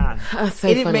grown man. That's so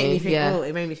it didn't funny. Make me think, yeah. Oh,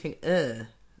 it made me think, ugh.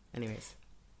 Anyways.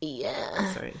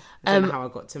 Yeah. Sorry. I don't know how I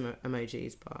got to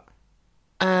emojis, but...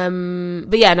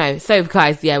 But yeah, no. So,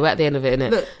 guys, yeah, we're at the end of it,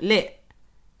 innit? Look, lit.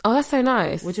 Oh, that's so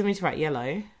nice. What do you want me to write?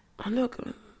 Yellow? I'm not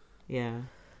gonna... Yeah.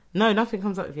 No, nothing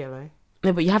comes up with yellow.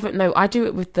 No, but you haven't... No, I do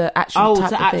it with the actual type of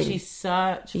thing. Oh, to actually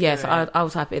search for yeah, so I'll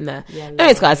type it in there. Yellow.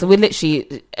 Anyways, guys, so we're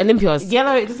literally... Olympia's...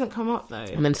 Yellow, it doesn't come up, though.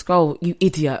 And then scroll, you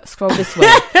idiot. Scroll this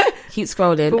way. keep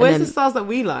scrolling. But where's the stars that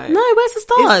we like? No, where's the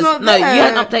stars? It's not No, there. you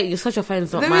haven't updated. You're such your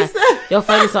phone's not mine. Your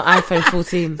phone is not iPhone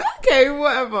 14. Okay,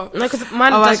 whatever. No, because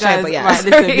mine does show, but yeah. Right,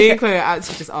 listen, me and Chloe are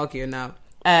actually just arguing now.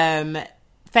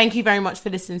 Thank you very much for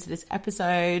listening to this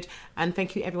episode, and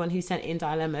thank you everyone who sent in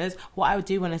dilemmas. What I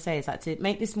do want to say is that to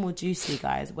make this more juicy,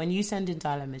 guys, when you send in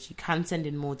dilemmas, you can send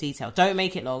in more detail. Don't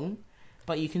make it long,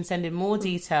 but you can send in more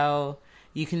detail.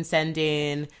 You can send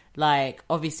in, like,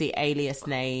 obviously alias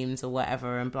names or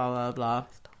whatever and blah, blah, blah.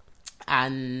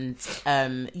 And,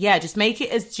 yeah, just make it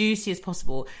as juicy as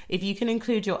possible. If you can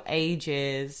include your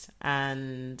ages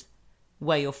and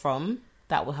where you're from,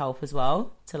 that will help as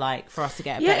well to, like, for us to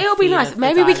get a better it'll be feel nice. of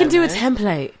Maybe we can do a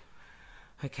template.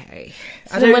 Okay.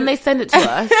 So then when they send it to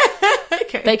us,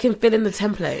 they can fill in the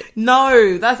template.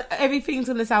 No, everything's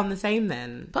going to sound the same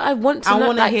then. But I want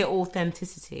to hear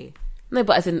authenticity. No,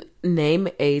 but as in name,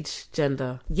 age,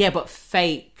 gender. Yeah, but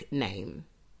fake name.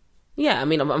 Yeah, I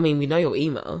mean, we know your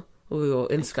email or your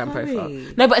Instagram profile.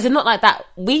 No, but as in not like that.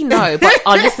 We know, but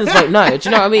our listeners won't know. Do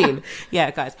you know what I mean? Yeah,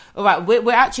 guys. All right,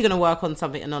 we're actually going to work on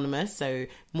something anonymous, so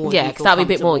more. Yeah, because that'll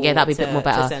be a bit more. Yeah, that'll be a bit more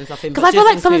better. Because I feel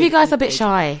like some of you guys are a bit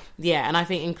shy. Yeah, and I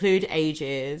think include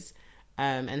ages.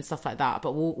 And stuff like that,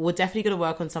 but we're definitely going to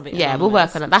work on something. Yeah, we'll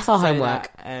work on it. That's our homework.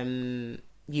 That,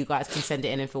 you guys can send it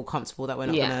in and feel comfortable that we're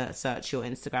not going to search your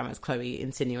Instagram as Chloe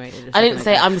insinuated. I didn't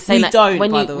say. I'm saying that don't,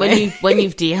 when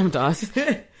you've DM'd us,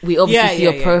 we obviously see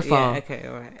your profile. Yeah, okay,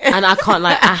 all right. And I can't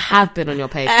I have been on your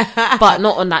page, but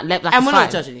not on that level. And we're not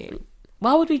judging you.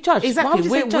 Why would we judge? Exactly.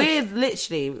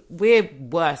 We're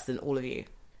worse than all of you.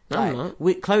 I'm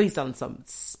not. Chloe's done some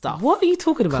stuff. What are you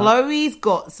talking about? Chloe's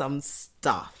got some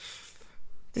stuff.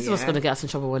 This is what's going to get us in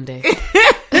trouble one day.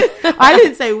 I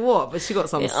didn't say what, but she got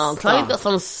some stuff. Chloe's got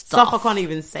some stuff. I can't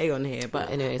even say on here. But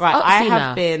anyways, right, I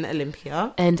have been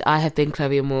Olympia. And I have been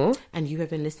Chloe Moore. And you have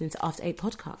been listening to After 8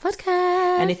 Podcast.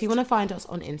 And if you want to find us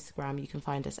on Instagram, you can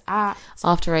find us at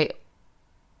After 8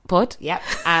 Pod. Yep.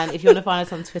 And if you want to find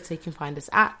us on Twitter, you can find us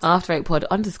at After 8 Pod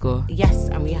 _ Yes,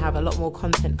 and we have a lot more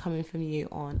content coming from you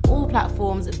on all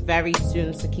platforms very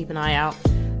soon, so keep an eye out.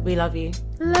 We love you.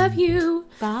 Love you.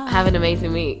 Bye. Have an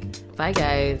amazing week. Bye,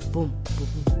 guys. Boom, boom,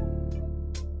 boom.